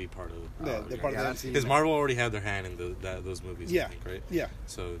just going to be part of. Yeah, they're part yeah, of the MCU. Because Marvel already had their hand in those movies. Yeah. I think, right? Yeah.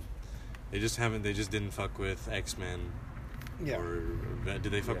 So they just didn't fuck with X-Men. Yeah. Or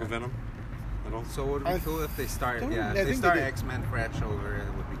did they fuck Yeah. with Venom at all? So it would be I cool if they start. don't- Yeah, I if they think start they did. X-Men fresh over,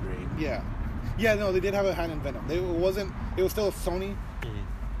 it would be great. Yeah. Yeah. No, they did have a hand in Venom. It was still Sony, Mhm.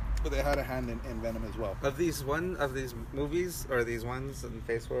 but they had a hand in Venom as well. Of these movies or these ones in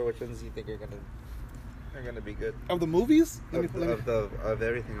Phase 4, which ones do you think are gonna be good? Of the movies, Of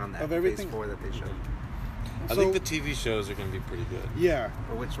everything on that Of everything? Phase 4 that they showed. I think the TV shows are going to be pretty good. Yeah.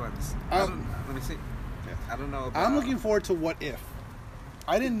 Or which ones? Um, Let me see. I don't know. I'm looking forward to What If.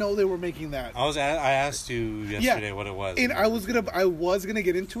 I didn't know they were making that. I asked you yesterday what it was. And I was gonna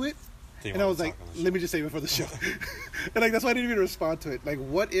get into it, Didn't and I wanna was like, talk on the let me just save it for the show. And like that's why I didn't even respond to it. Like,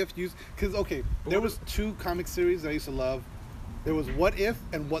 what if you? Because okay, there was 2 comic series that I used to love. There was What If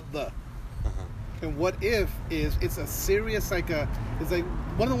and What the. Uh-huh. And What If it's a serious it's like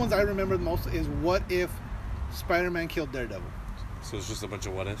one of the ones I remember the most is What If Spider-Man killed Daredevil. So it's just a bunch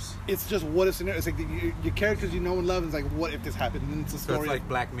of what ifs. It's just what if scenario. It's like your characters you know and love. Is like what if this happened? And then it's a So story. it's like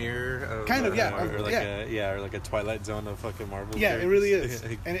Black Mirror. Kind of, yeah. Or like yeah. or like a Twilight Zone of fucking Marvel. Yeah, it really is,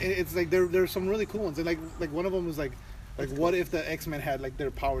 characters. and it's like there's some really cool ones, and like one of them was like what if the X-Men had like their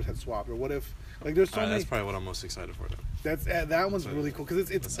powers had swapped, or what if like there's so many. That's probably what I'm most excited for. Then. That one's So, really cool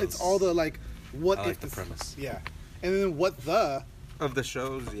because it's that sounds- all the like what I if like the this- premise. Yeah, and then what the Of the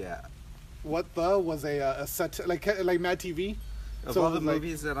shows, yeah. was a set like Mad TV. Of So all the it was, like-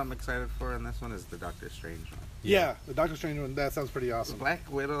 movies that I'm excited for in this one is the Doctor Strange one. Yeah, the Doctor Strange one. That sounds pretty awesome. Black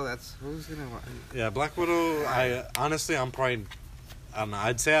Widow, that's who's gonna watch? Yeah, Black Widow. I'm probably. I don't know.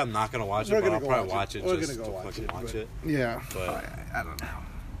 I'd say I'm not gonna watch it, We're but gonna I'll go probably watch watch it. it We're just gonna go to watch fucking it, watch but- it. Yeah, But I don't know.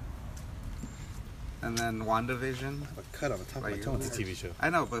 And then WandaVision. A cut on the top of my Like, toe. It's a TV show. I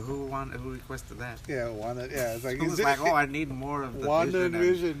know, but who requested that? Yeah, Wanda. Yeah, it's like, Who is was it, like, oh, I need more of the Wanda and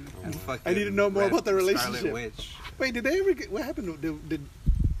Vision. and fucking I need to know more about the Scarlet relationship. Witch. Wait, did they ever get? What happened?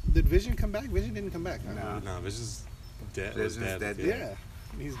 Did Vision come back? Vision didn't come back. Huh? No. No, Vision's dead. Vision's Was dead. dead, Yeah,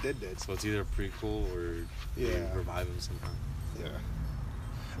 he's dead. So it's either a prequel or they Yeah. revive him somehow. Yeah.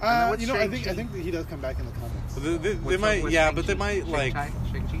 then what's You know, I Shang-Chi? think that he does come back in the comics. But they What's up might, with yeah, Shang-Chi? but they might like.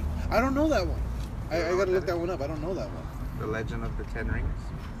 Shang-Chi? I don't know that one. I You don't know gotta what look that that one up. I don't know that one. The Legend of the Ten Rings?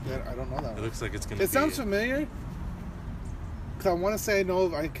 Yeah, I don't know that It one. looks like it's gonna. be It sounds familiar. Cause I want to say I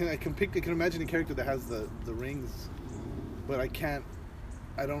know. I can imagine a character that has the rings, but I can't.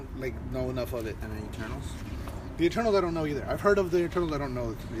 I don't like know enough of it. And the Eternals? The Eternals, I don't know either. I've heard of the Eternals. I don't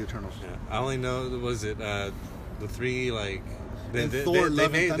know the Eternals. Yeah, I only know was it the three like they And they, Thor, they, Love they,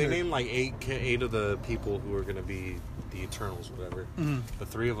 and named, they Thunder. named like eight of the people who are gonna be the Eternals, whatever. Mhm. The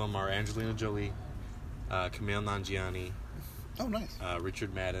three of them are Angelina Jolie, Kumail Nanjiani, Oh, nice.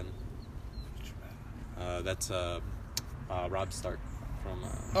 Richard Madden. That's Rob Stark from.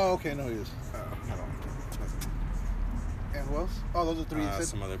 Oh, okay. No, he is. And who else? Oh, those are three. You said?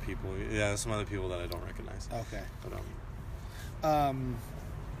 Some other people, yeah, some other people that I don't recognize. Okay. But And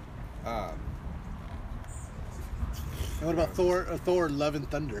what about Thor? Thor: Love and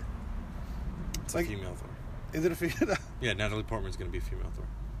Thunder. it's Like- a female Thor. Is it a female? Yeah, Natalie Portman's gonna be a female Thor.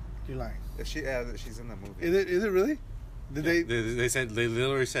 You're lying. She's in the movie. Is it? Is it really? Did they? They said they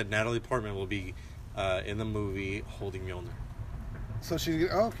literally said Natalie Portman will be in the movie holding Mjolnir, So she's.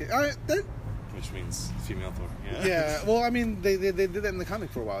 Oh, okay. All right. Then, which means female Thor. Yeah. yeah. Well, I mean, they did that in the comic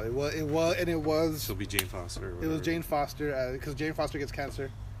for a while. It was She'll be Jane Foster. Or it was whatever. Jane Foster because Jane Foster gets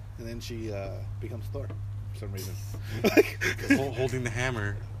cancer, and then she becomes Thor for some reason. Holding the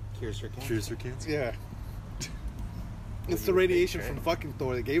hammer Cures her cancer. cures her cancer. Yeah. It's the radiation from fucking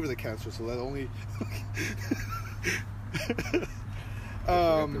Thor that gave her the cancer, so that only.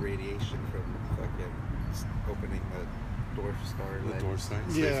 The radiation from fucking opening the Dwarf Star. The leg. door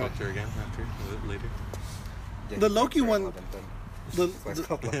signs. Yeah. They fucked her again after later. Yeah, The he Loki fucked her one- in Love and Thunder. the- It's like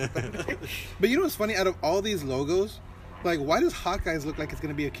called Love and Thunder. But you know what's funny? Out of all these logos, like, why does Hawkeye's look like it's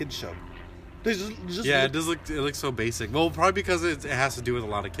gonna be a kid's show? They just Yeah, look, it does look. It looks so basic. Well, probably because it has to do with a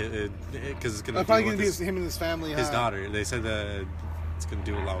lot of kids. Because it's gonna probably deal gonna with be him and his family. his huh? daughter. They said that it's gonna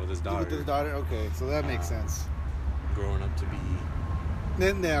do a lot with his daughter. With his daughter. Okay, so that makes sense. growing up to be.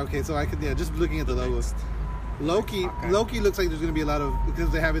 Then yeah, okay, so I could just looking at the logos. Loki looks like there's gonna be a lot of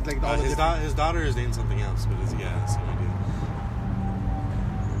because they have it like all the His, different his daughter is named something else, but it's, yeah, same idea.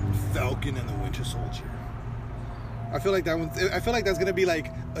 Falcon and the Winter Soldier. I feel like that one. I feel like that's gonna be like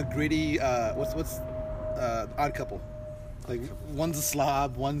a gritty. What's Odd Couple? Like one's a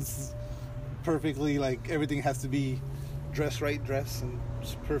slob, one's perfectly like everything has to be dress and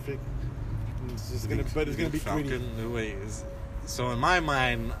just perfect. And it's just gonna, but it's gonna be gritty. Falcon. Wait, so in my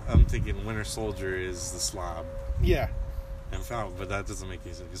mind, I'm thinking Winter Soldier is the slob, Yeah, and Falcon, but that doesn't make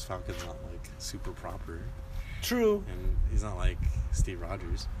any sense because Falcon's not like super proper, true. and he's not like Steve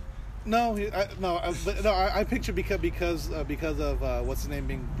Rogers. No, I picture because of what's his name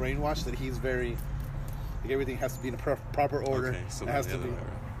being brainwashed that he's very like everything has to be in a proper order. Okay, so it has the to other be way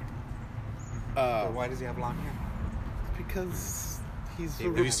around. But why does he have long hair? because he's.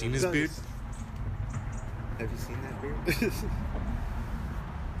 Have Have you seen his beard? Have you seen that beard?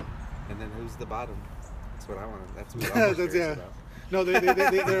 And then who's the bottom? That's what I want. That's what I'm That's, curious yeah. about.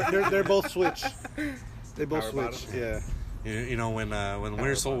 No, they're both switch. They both Power switch. bottom? Yeah. You know when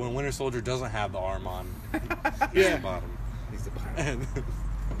Winter Soldier doesn't have the arm on, he's Yeah. the bottom, He's the bottom. and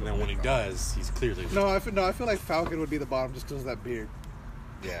then when he does, he's clearly No, I feel like Falcon would be the bottom just because of that beard.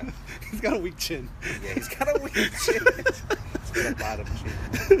 Yeah. He's got a weak chin. Yeah, he's got a weak chin. He's got a bottom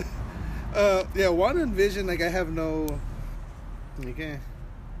chin. Yeah, Wanda and Vision. Like I have no. Okay.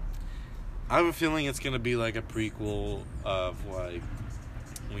 I have a feeling it's gonna be like a prequel of like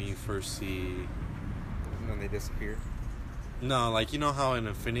when you first see. And then they disappear. No, like you know how in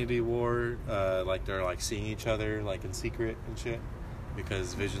Infinity War, like they're like seeing each other like in secret and shit,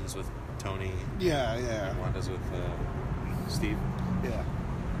 because Vision's with Tony Yeah, yeah, and Wanda's with Steve, yeah,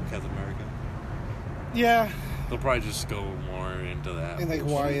 Captain America. yeah. They'll probably just go more into that. And like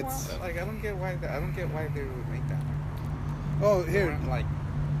why it's. Like I don't get why they would make that. Oh, They here. weren't, like,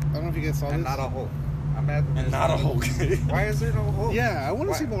 I don't know if you guys saw and this. not a Hulk. I'm mad. that and there's not a Hulk. Why is there no Hulk? Yeah, I want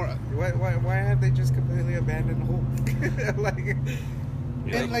to Why- see more. Why have they just completely abandoned Hulk? like,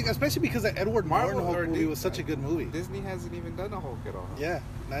 Yeah. And like especially because the Edward Marvel Norton Hulk or movie Disney- was such a good movie. Disney hasn't even done a Hulk at all. Yeah,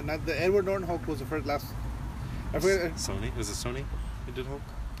 not the Edward Norton Hulk was the last. I forget. Sony? Was it Sony who did Hulk?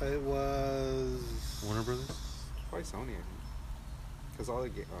 It was. Warner Brothers? Probably Sony, I think. Because all the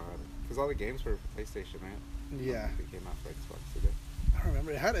Because all the games were for PlayStation, right? Yeah. They came out for Xbox today. I don't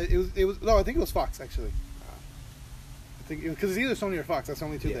remember. It was no, I think it was Fox actually. I think because it's either Sony or Fox. That's the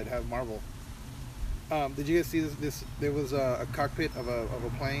only two that have Marvel. Did you guys see this? There was a cockpit of a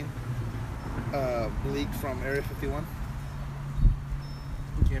plane leaked from Area 51.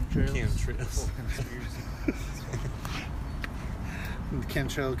 Chemtrails.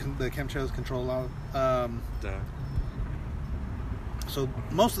 The chemtrails control log. Duh. So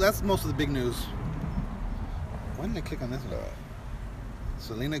that's most of the big news. Why didn't I click on this one?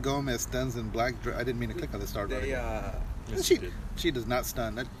 Selena Gomez stuns in black dress. I didn't mean to click on this star. Yes, she you did. she does not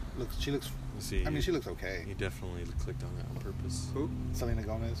stun. She looks. See, I mean, she looks okay. You definitely clicked on it on purpose. Who? Selena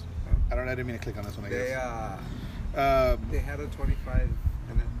Gomez. I didn't mean to click on this one. I They guess. they had a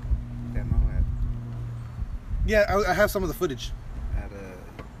 25-minute demo Yeah, I have some of the footage at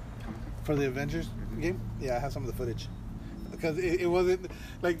a Comic-Con. for the Avengers game. Yeah, I have some of the footage because it wasn't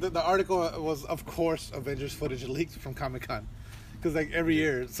like the article was, of course, Avengers footage leaked from Comic-Con because like every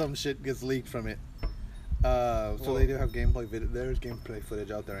year some shit gets leaked from it. So they do have gameplay. There's gameplay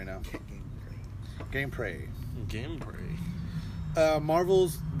footage out there right now. Gameplay.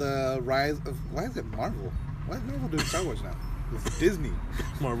 Marvel's The Rise of... Why is it Marvel? Why is Marvel doing Star Wars now? It's Disney.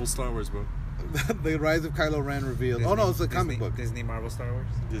 Marvel Star Wars, bro. The Rise of Kylo Ren revealed. Disney, Oh no, it's a comic book. Disney Marvel Star Wars.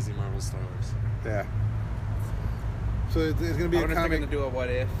 Disney Marvel Star Wars. Yeah. So it's going to be I a wonder if they're comic. going to do a what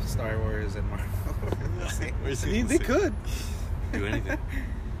if Star Wars and Marvel. We'll see. They could. do anything.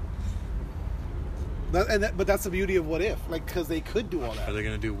 But that's the beauty of What If, like, because they could do all Are that. they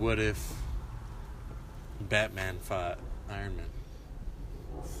gonna do what if Batman fought Iron Man?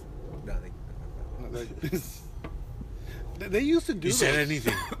 Nothing. They used to do. You said those.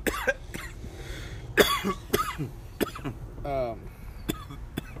 anything.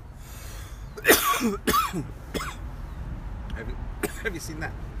 Have you seen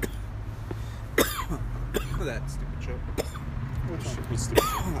that? That stupid show. Which one? What's stupid?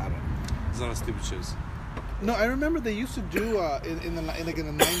 I don't know. It's not a stupid shows. No, I remember they used to do in the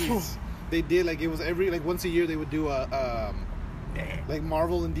 90s. They did like it was once a year they would do like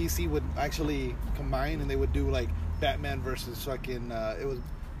Marvel and DC would actually combine and they would do like Batman versus fucking I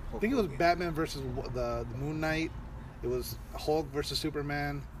think it was Batman versus the Moon Knight. It was Hulk versus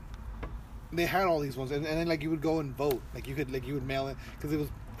Superman. They had all these ones, and then like you would go and vote. Like you would mail it because it was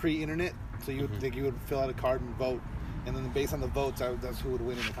pre-internet, so you would you would fill out a card and vote, and then based on the votes, that's who would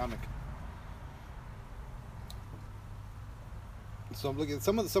win in the comic. So I'm looking at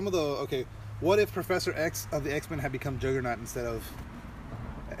some of the okay. What if Professor X of the X-Men had become Juggernaut instead of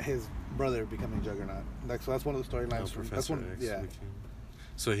his brother becoming Juggernaut? Like, so that's one of the storylines. No, That's one. X Yeah.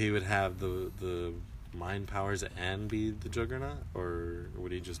 So he would have the mind powers and be the Juggernaut, or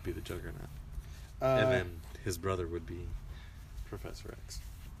would he just be the Juggernaut? And then his brother would be Professor X.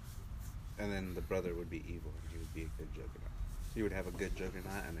 And then the brother would be evil, and he would be a good Juggernaut. He would have a good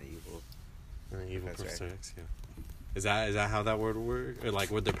Juggernaut and an evil. And evil Professor Professor X, yeah. Is that how that would work? Or like,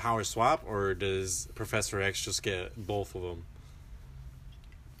 would their powers swap, or does Professor X just get both of them?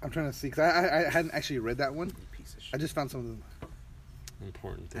 I'm trying to see because I hadn't actually read that one. Piece of shit. I just found some of them.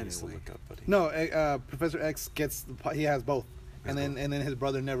 Important things Anyway. to look up, buddy. No, Professor X he has both, and then his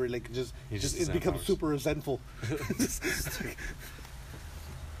brother never like He just just it doesn't have becomes powers. super resentful.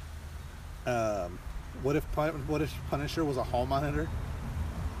 What if Punisher was a hall monitor?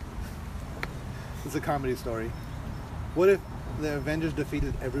 It's a comedy story. What if the Avengers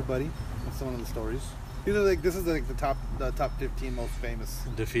defeated everybody? That's one of the stories. These are this is like the top 15 most famous.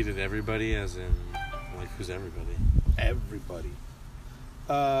 Defeated everybody, as in, like, who's everybody? Everybody.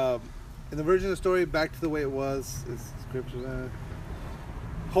 In the version of the story, back to the way it was.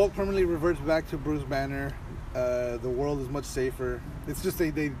 Hulk permanently reverts back to Bruce Banner. The world is much safer. It's just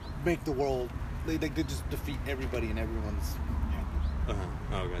they make the world. They just defeat everybody and everyone's happy.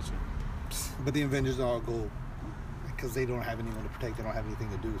 Oh, gotcha. But the Avengers all go because they don't have anyone to protect. They don't have anything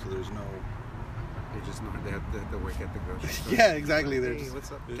to do, so there's no. They just know they have to work at the grocery store. Yeah, exactly. They're Hey, just,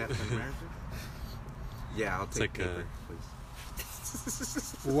 what's up, Captain America? Yeah, I'll take like, paper,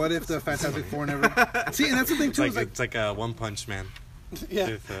 please. what if the Fantastic Four never? See, and that's the thing It's too. like, Is like, it's like a One Punch Man. yeah.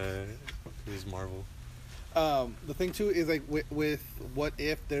 If it was Marvel. The thing too is like with what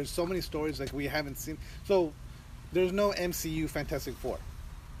if there's so many stories like we haven't seen. So there's no MCU Fantastic Four,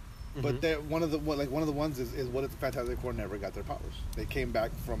 but there one of the ones is what if the Fantastic Four never got their powers? They came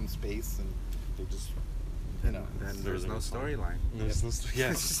back from space and they just Then there's no There's storyline. There's no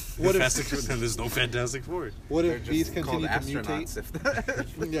What if- then there's no Fantastic Four. what They're if just beasts called continue to mutate?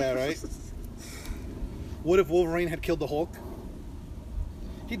 astronauts if Yeah, right. What if Wolverine had killed the Hulk?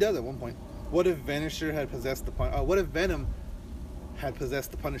 He does at one point. What if Vanisher had possessed the What if Venom had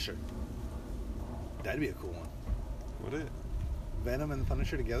possessed the Punisher? That'd be a cool one. Would it? Venom and the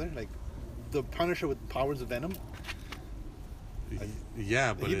Punisher together, like the Punisher with powers of Venom.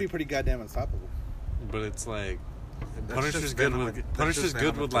 Yeah, but He'd be pretty goddamn unstoppable. but it's like That's Punisher's just good Venom with with- Punisher's that's just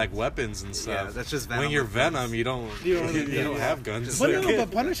good Venom with with like guns. weapons and stuff. Yeah, that's just Venom When you're with guns. Venom, you don't You don't really- you don't yeah. have guns. But Like, no,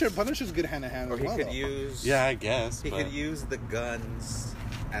 but Punisher's good hand to hand Or as he well. could though. use. yeah, I guess. He but could use the guns,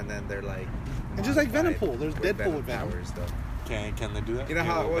 and then they're like. And just like modified Venom Pool, there's Deadpool with Venom. powers, though. can they do that? You know Can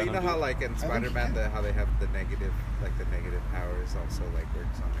how? Well, you Venom know do how that? like in think Spider-Man, so. how they have the negative powers also like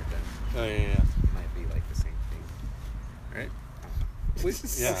works on their guns. Oh yeah. Might be like the same thing, right?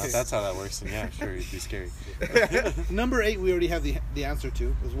 Yeah, Okay. if that's how that works, then yeah, sure, it'd be scary. Number 8, we already have the answer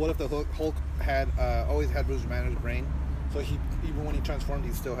to. Is what if the Hulk had always had Bruce Banner's brain, so he even when he transformed,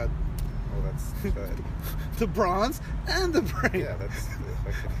 he still had Oh, that's the bronze and the brain. yeah, that's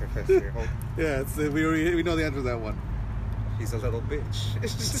the fucking Professor Hulk. Yeah, we know the answer to that one. He's a little bitch.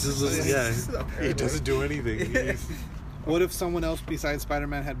 He doesn't do anything. He's- What if someone else besides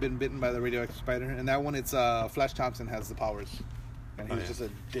Spider-Man had been bitten by the radioactive spider? And that one, it's Flash Thompson has the powers, and he Oh, was yeah. just a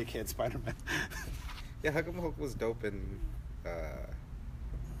dickhead Spider-Man. Yeah, how come Hulk was dope in?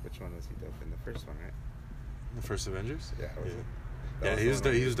 Which one was he dope in? The first one, right? The first Avengers. Yeah, was yeah. it? Yeah, That he was the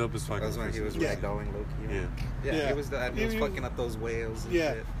one he was dope as fuck. That was in the when he first was Yeah. ragdolling Loki. Yeah. Yeah, Yeah. he was he was He- fucking up those whales. And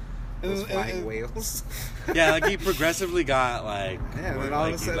Yeah. shit. And Those then- flying and- whales. Yeah, like he progressively got like, Yeah, and more, then all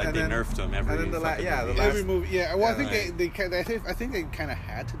of like, a sudden- like and they then- nerfed him every. and then the la- fucking yeah, the movie. last- Every movie, yeah. Well, I Yeah, think I think they kind of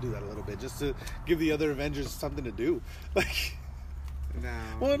had to do that a little bit just to give the other Avengers something to do. Like, No.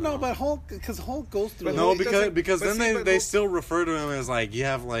 well, no, but Hulk, because Hulk goes through. But No, he because doesn't- because but then see, but they Hulk- still refer to him as like you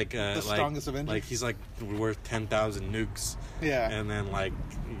have like The strongest Avenger? Like he's like worth 10,000 nukes. Yeah. And then like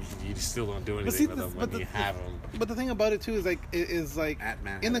you still don't do anything see, with this- him but when you the- have him. But the thing about it too is like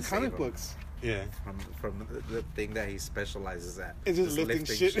Ant-Man in the had to save comic him. books. Yeah. From the thing that he specializes at. It's just lifting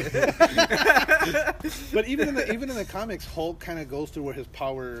shit. But even in the comics, Hulk kind of goes through where his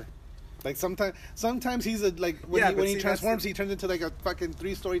power, like sometimes he's a like when Yeah, he, but when he see, that's transforms, the- he turns into like a fucking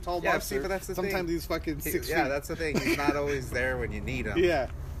 3-story tall Yeah, monster. see, but that's the sometimes thing. he's fucking 6 feet. Yeah, that's the thing. He's not always there when you need him. Yeah,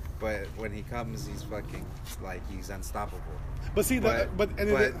 But when he comes, he's fucking like he's unstoppable. but see,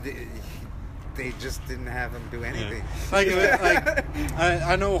 They just didn't have him do anything. Like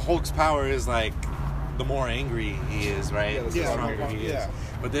I know Hulk's power is like the more angry he is, right? Yeah, the yeah, stronger he is. yeah.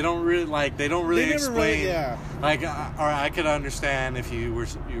 But they don't really They never really- explain. yeah. Like, or I could understand if you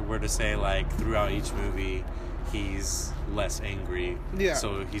were to say like throughout each movie he's less angry. Yeah.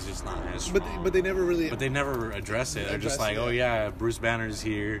 So he's just not as strong. but they never really. But they never address it. They're just Address like, it, oh yeah. yeah, Bruce Banner's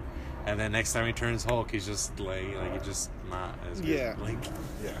here, and then next time he turns Hulk, he's just like he's just not as good. Yeah. Like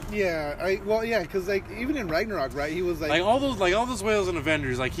because like even in Ragnarok, right? He was all those whales in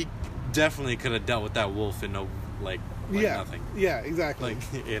Avengers, like he definitely could have dealt with that wolf in nothing. Yeah, exactly.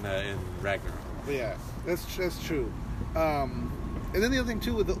 Like in Ragnarok. Yeah, that's true. And then the other thing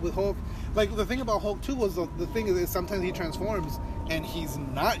too with Hulk, like the thing about Hulk too was the thing is sometimes he transforms and he's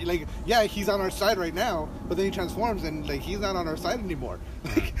not like he's on our side right now, but then he transforms and like he's not on our side anymore.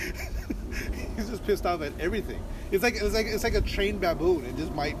 Like he's just pissed off at everything. It's like a trained baboon. It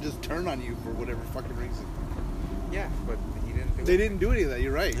just might just turn on you for whatever fucking reason. Yeah, but he didn't do They it. didn't do any of that.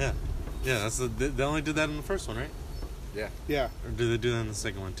 You're right. Yeah. Yeah, they only did that in the first one, right? Yeah. Yeah. Or did they do that in the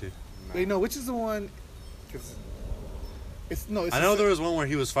second one too? Wait, no. Which is the one? 'Cause- It's I know there was one where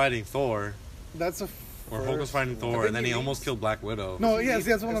he was fighting Thor, That's a. where Hulk was fighting Thor, think and then he he almost leaves. killed Black Widow. No, yes,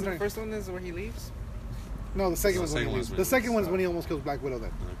 that's what I'm the trying. first one is where he leaves. No, the second The one's when he second leaves. one's when The he second leaves. one's when he almost kills Black Widow.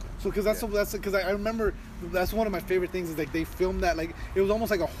 Then. Okay. So, because that's because I remember that's one of my favorite things is like they filmed that like it was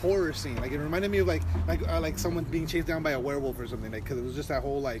almost like a horror scene. Like it reminded me of like someone being chased down by a werewolf or something. Like because it was just that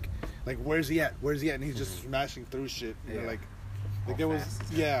whole like where's he at? Where's he at? And he's just smashing through shit. You know, Yeah. like How there was fast is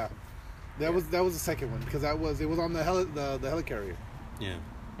that? yeah. That was the second one because it was on the helicarrier. Yeah.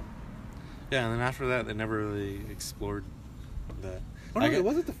 Yeah, and then after that, they never really explored that. Oh Like, no,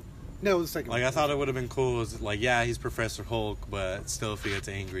 was it the? No, it was the second. Like one. I thought it would have been cool. Was like, yeah, he's Professor Hulk, but still, if he gets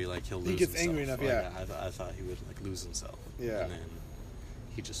angry, like he'll lose. gets himself. angry enough, Like, yeah. I thought he would like lose himself. Yeah. And then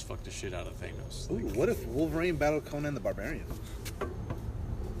he just fucked the shit out of Thanos. Ooh, Like, what if Wolverine battled Conan the Barbarian?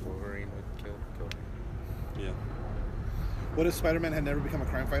 Wolverine would kill him. Yeah. What if Spider-Man had never become a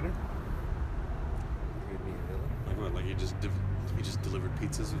crime fighter? He'd be a villain. Like what? Like he just delivered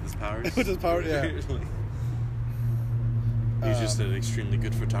pizzas with his powers. With his power, yeah. Like, he's just an extremely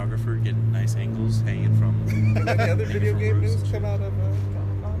good photographer, getting nice angles, hanging from. Any other hanging video from game roofs news and come shit. out of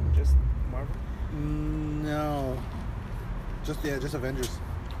Comic-Con? Just Marvel? No. Just Avengers.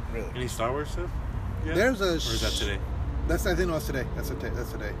 Really? Any Star Wars stuff? Yeah. There's a. Or is that today? I think no, it's today. That's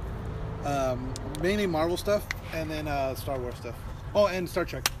today. Mainly Marvel stuff and then Star Wars stuff. Oh, and Star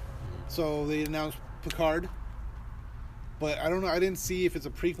Trek. So they announced Picard, but I don't know. I didn't see if it's a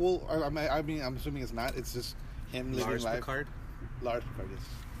prequel. I mean, I'm assuming it's not. It's just him living Lars life. Picard. Lars Picard,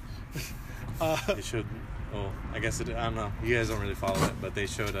 yes. They showed. Oh, I guess I don't know. You guys don't really follow it, but they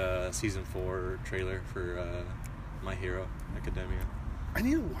showed a season 4 trailer for My Hero Academia. I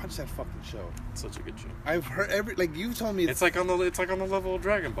need to watch that fucking show. It's such a good show. I've heard you told me It's like on the level of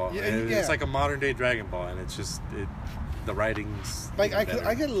Dragon Ball. Yeah, And yeah. It's like a modern day Dragon Ball, and it's just the writing's Like, I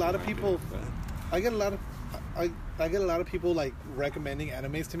better. get a lot of I do, people- but- I get a lot of people like recommending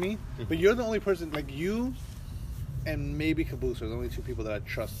animes to me, Mm-hmm. but you're the only person like you and maybe Caboose are the only two people that I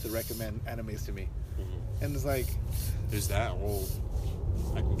trust to recommend animes to me. Mhm. And it's like There's that. Well,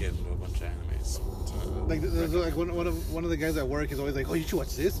 I can get into a bunch of animes. there's like one of the guys at work is always like, oh, you should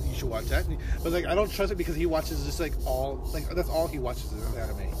watch this, you should watch that, but like I don't trust it because he watches just like all like that's all he watches is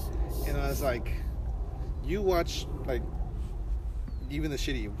anime, and I was like, you watch like even the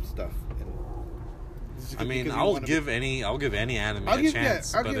shitty stuff. And it's I mean, because you I'll wanna give any anime I'll a give-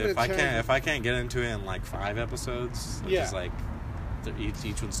 chance, yeah, I'll but give it a chance. if I can't get into it in like 5 episodes, which Yeah. is like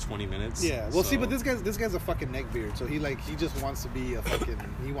each one's 20 minutes. Yeah, well, see, so- but this guy's a fucking neckbeard, so he just wants to be a fucking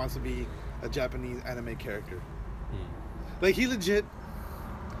he wants to be a Japanese anime character. Like he legit,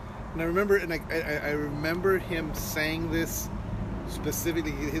 and I remember, and like I remember him saying this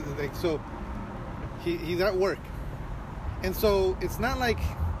specifically. Like so, he's at work, and so it's not like,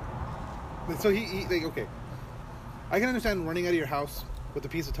 so he like okay, I can understand running out of your house with a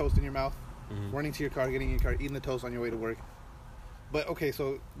piece of toast in your mouth, running to your car, getting in your car, eating the toast on your way to work. But okay,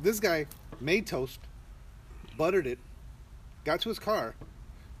 so this guy made toast, buttered it, got to his car,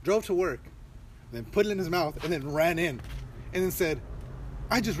 drove to work, then put it in his mouth, and then ran in, and then said,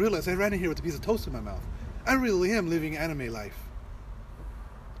 "I just realized I ran in here with a piece of toast in my mouth. I really am living anime life."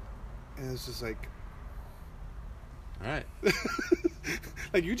 And it's just like, All right.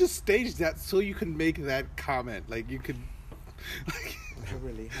 like you just staged that so you could make that comment. Like you could, like, I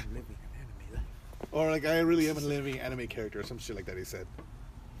really am living an anime life. or like I really am a living anime character or some shit like that. He said.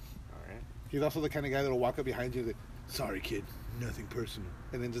 All right. He's also the kind of guy that'll walk up behind you and say, "Sorry, kid, nothing personal,"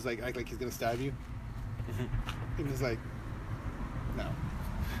 and then just like act like he's gonna stab you. And he's like, "No."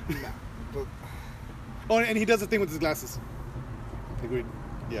 But Oh, and he does the thing with his glasses. Like we,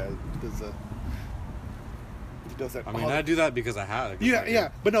 yeah, he does that. I mean, all I the- do that because I have. 'cause, Yeah, like, yeah,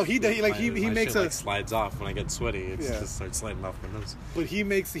 but no, he my makes shit, a, like, slides off when I get sweaty. It Yeah. just starts sliding off my nose. but he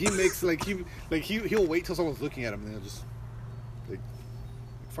makes like he'll wait till someone's looking at him and then he'll just like,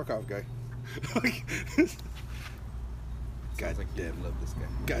 fuck off, guy. sounds like you love this guy.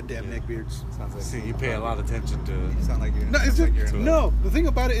 Goddamn neckbeards. Sounds like See, you pay a lot of attention to. You sound like you're. No, it's sounds like just, you're in no. The thing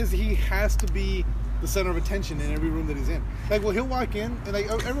about it is he has to be the center of attention in every room that he's in. Like, well, he'll walk in and like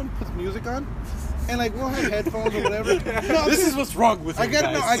everyone puts music on, and like we'll have headphones or whatever. No, This is what's wrong with I him,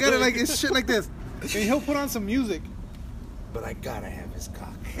 got no. guys. I got it like it's shit like this, and he'll put on some music. But I gotta have his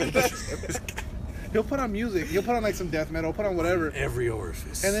cock. He'll put on music. He'll put on like some death metal. Put on whatever. Every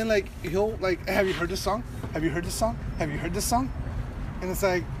orifice. And then like he'll like, have you heard this song? Have you heard this song? Have you heard this song? And it's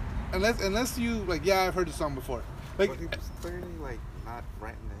like, unless you like, yeah, I've heard this song before. Like, But he was clearly like not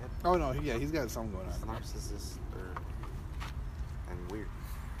right in the head. oh no, yeah, he's got something going He's on. narcissist and weird.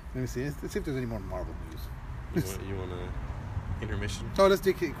 Let me see. Let's see if there's any more Marvel news. You want a intermission? Oh, let's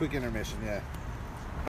take a quick intermission. Yeah.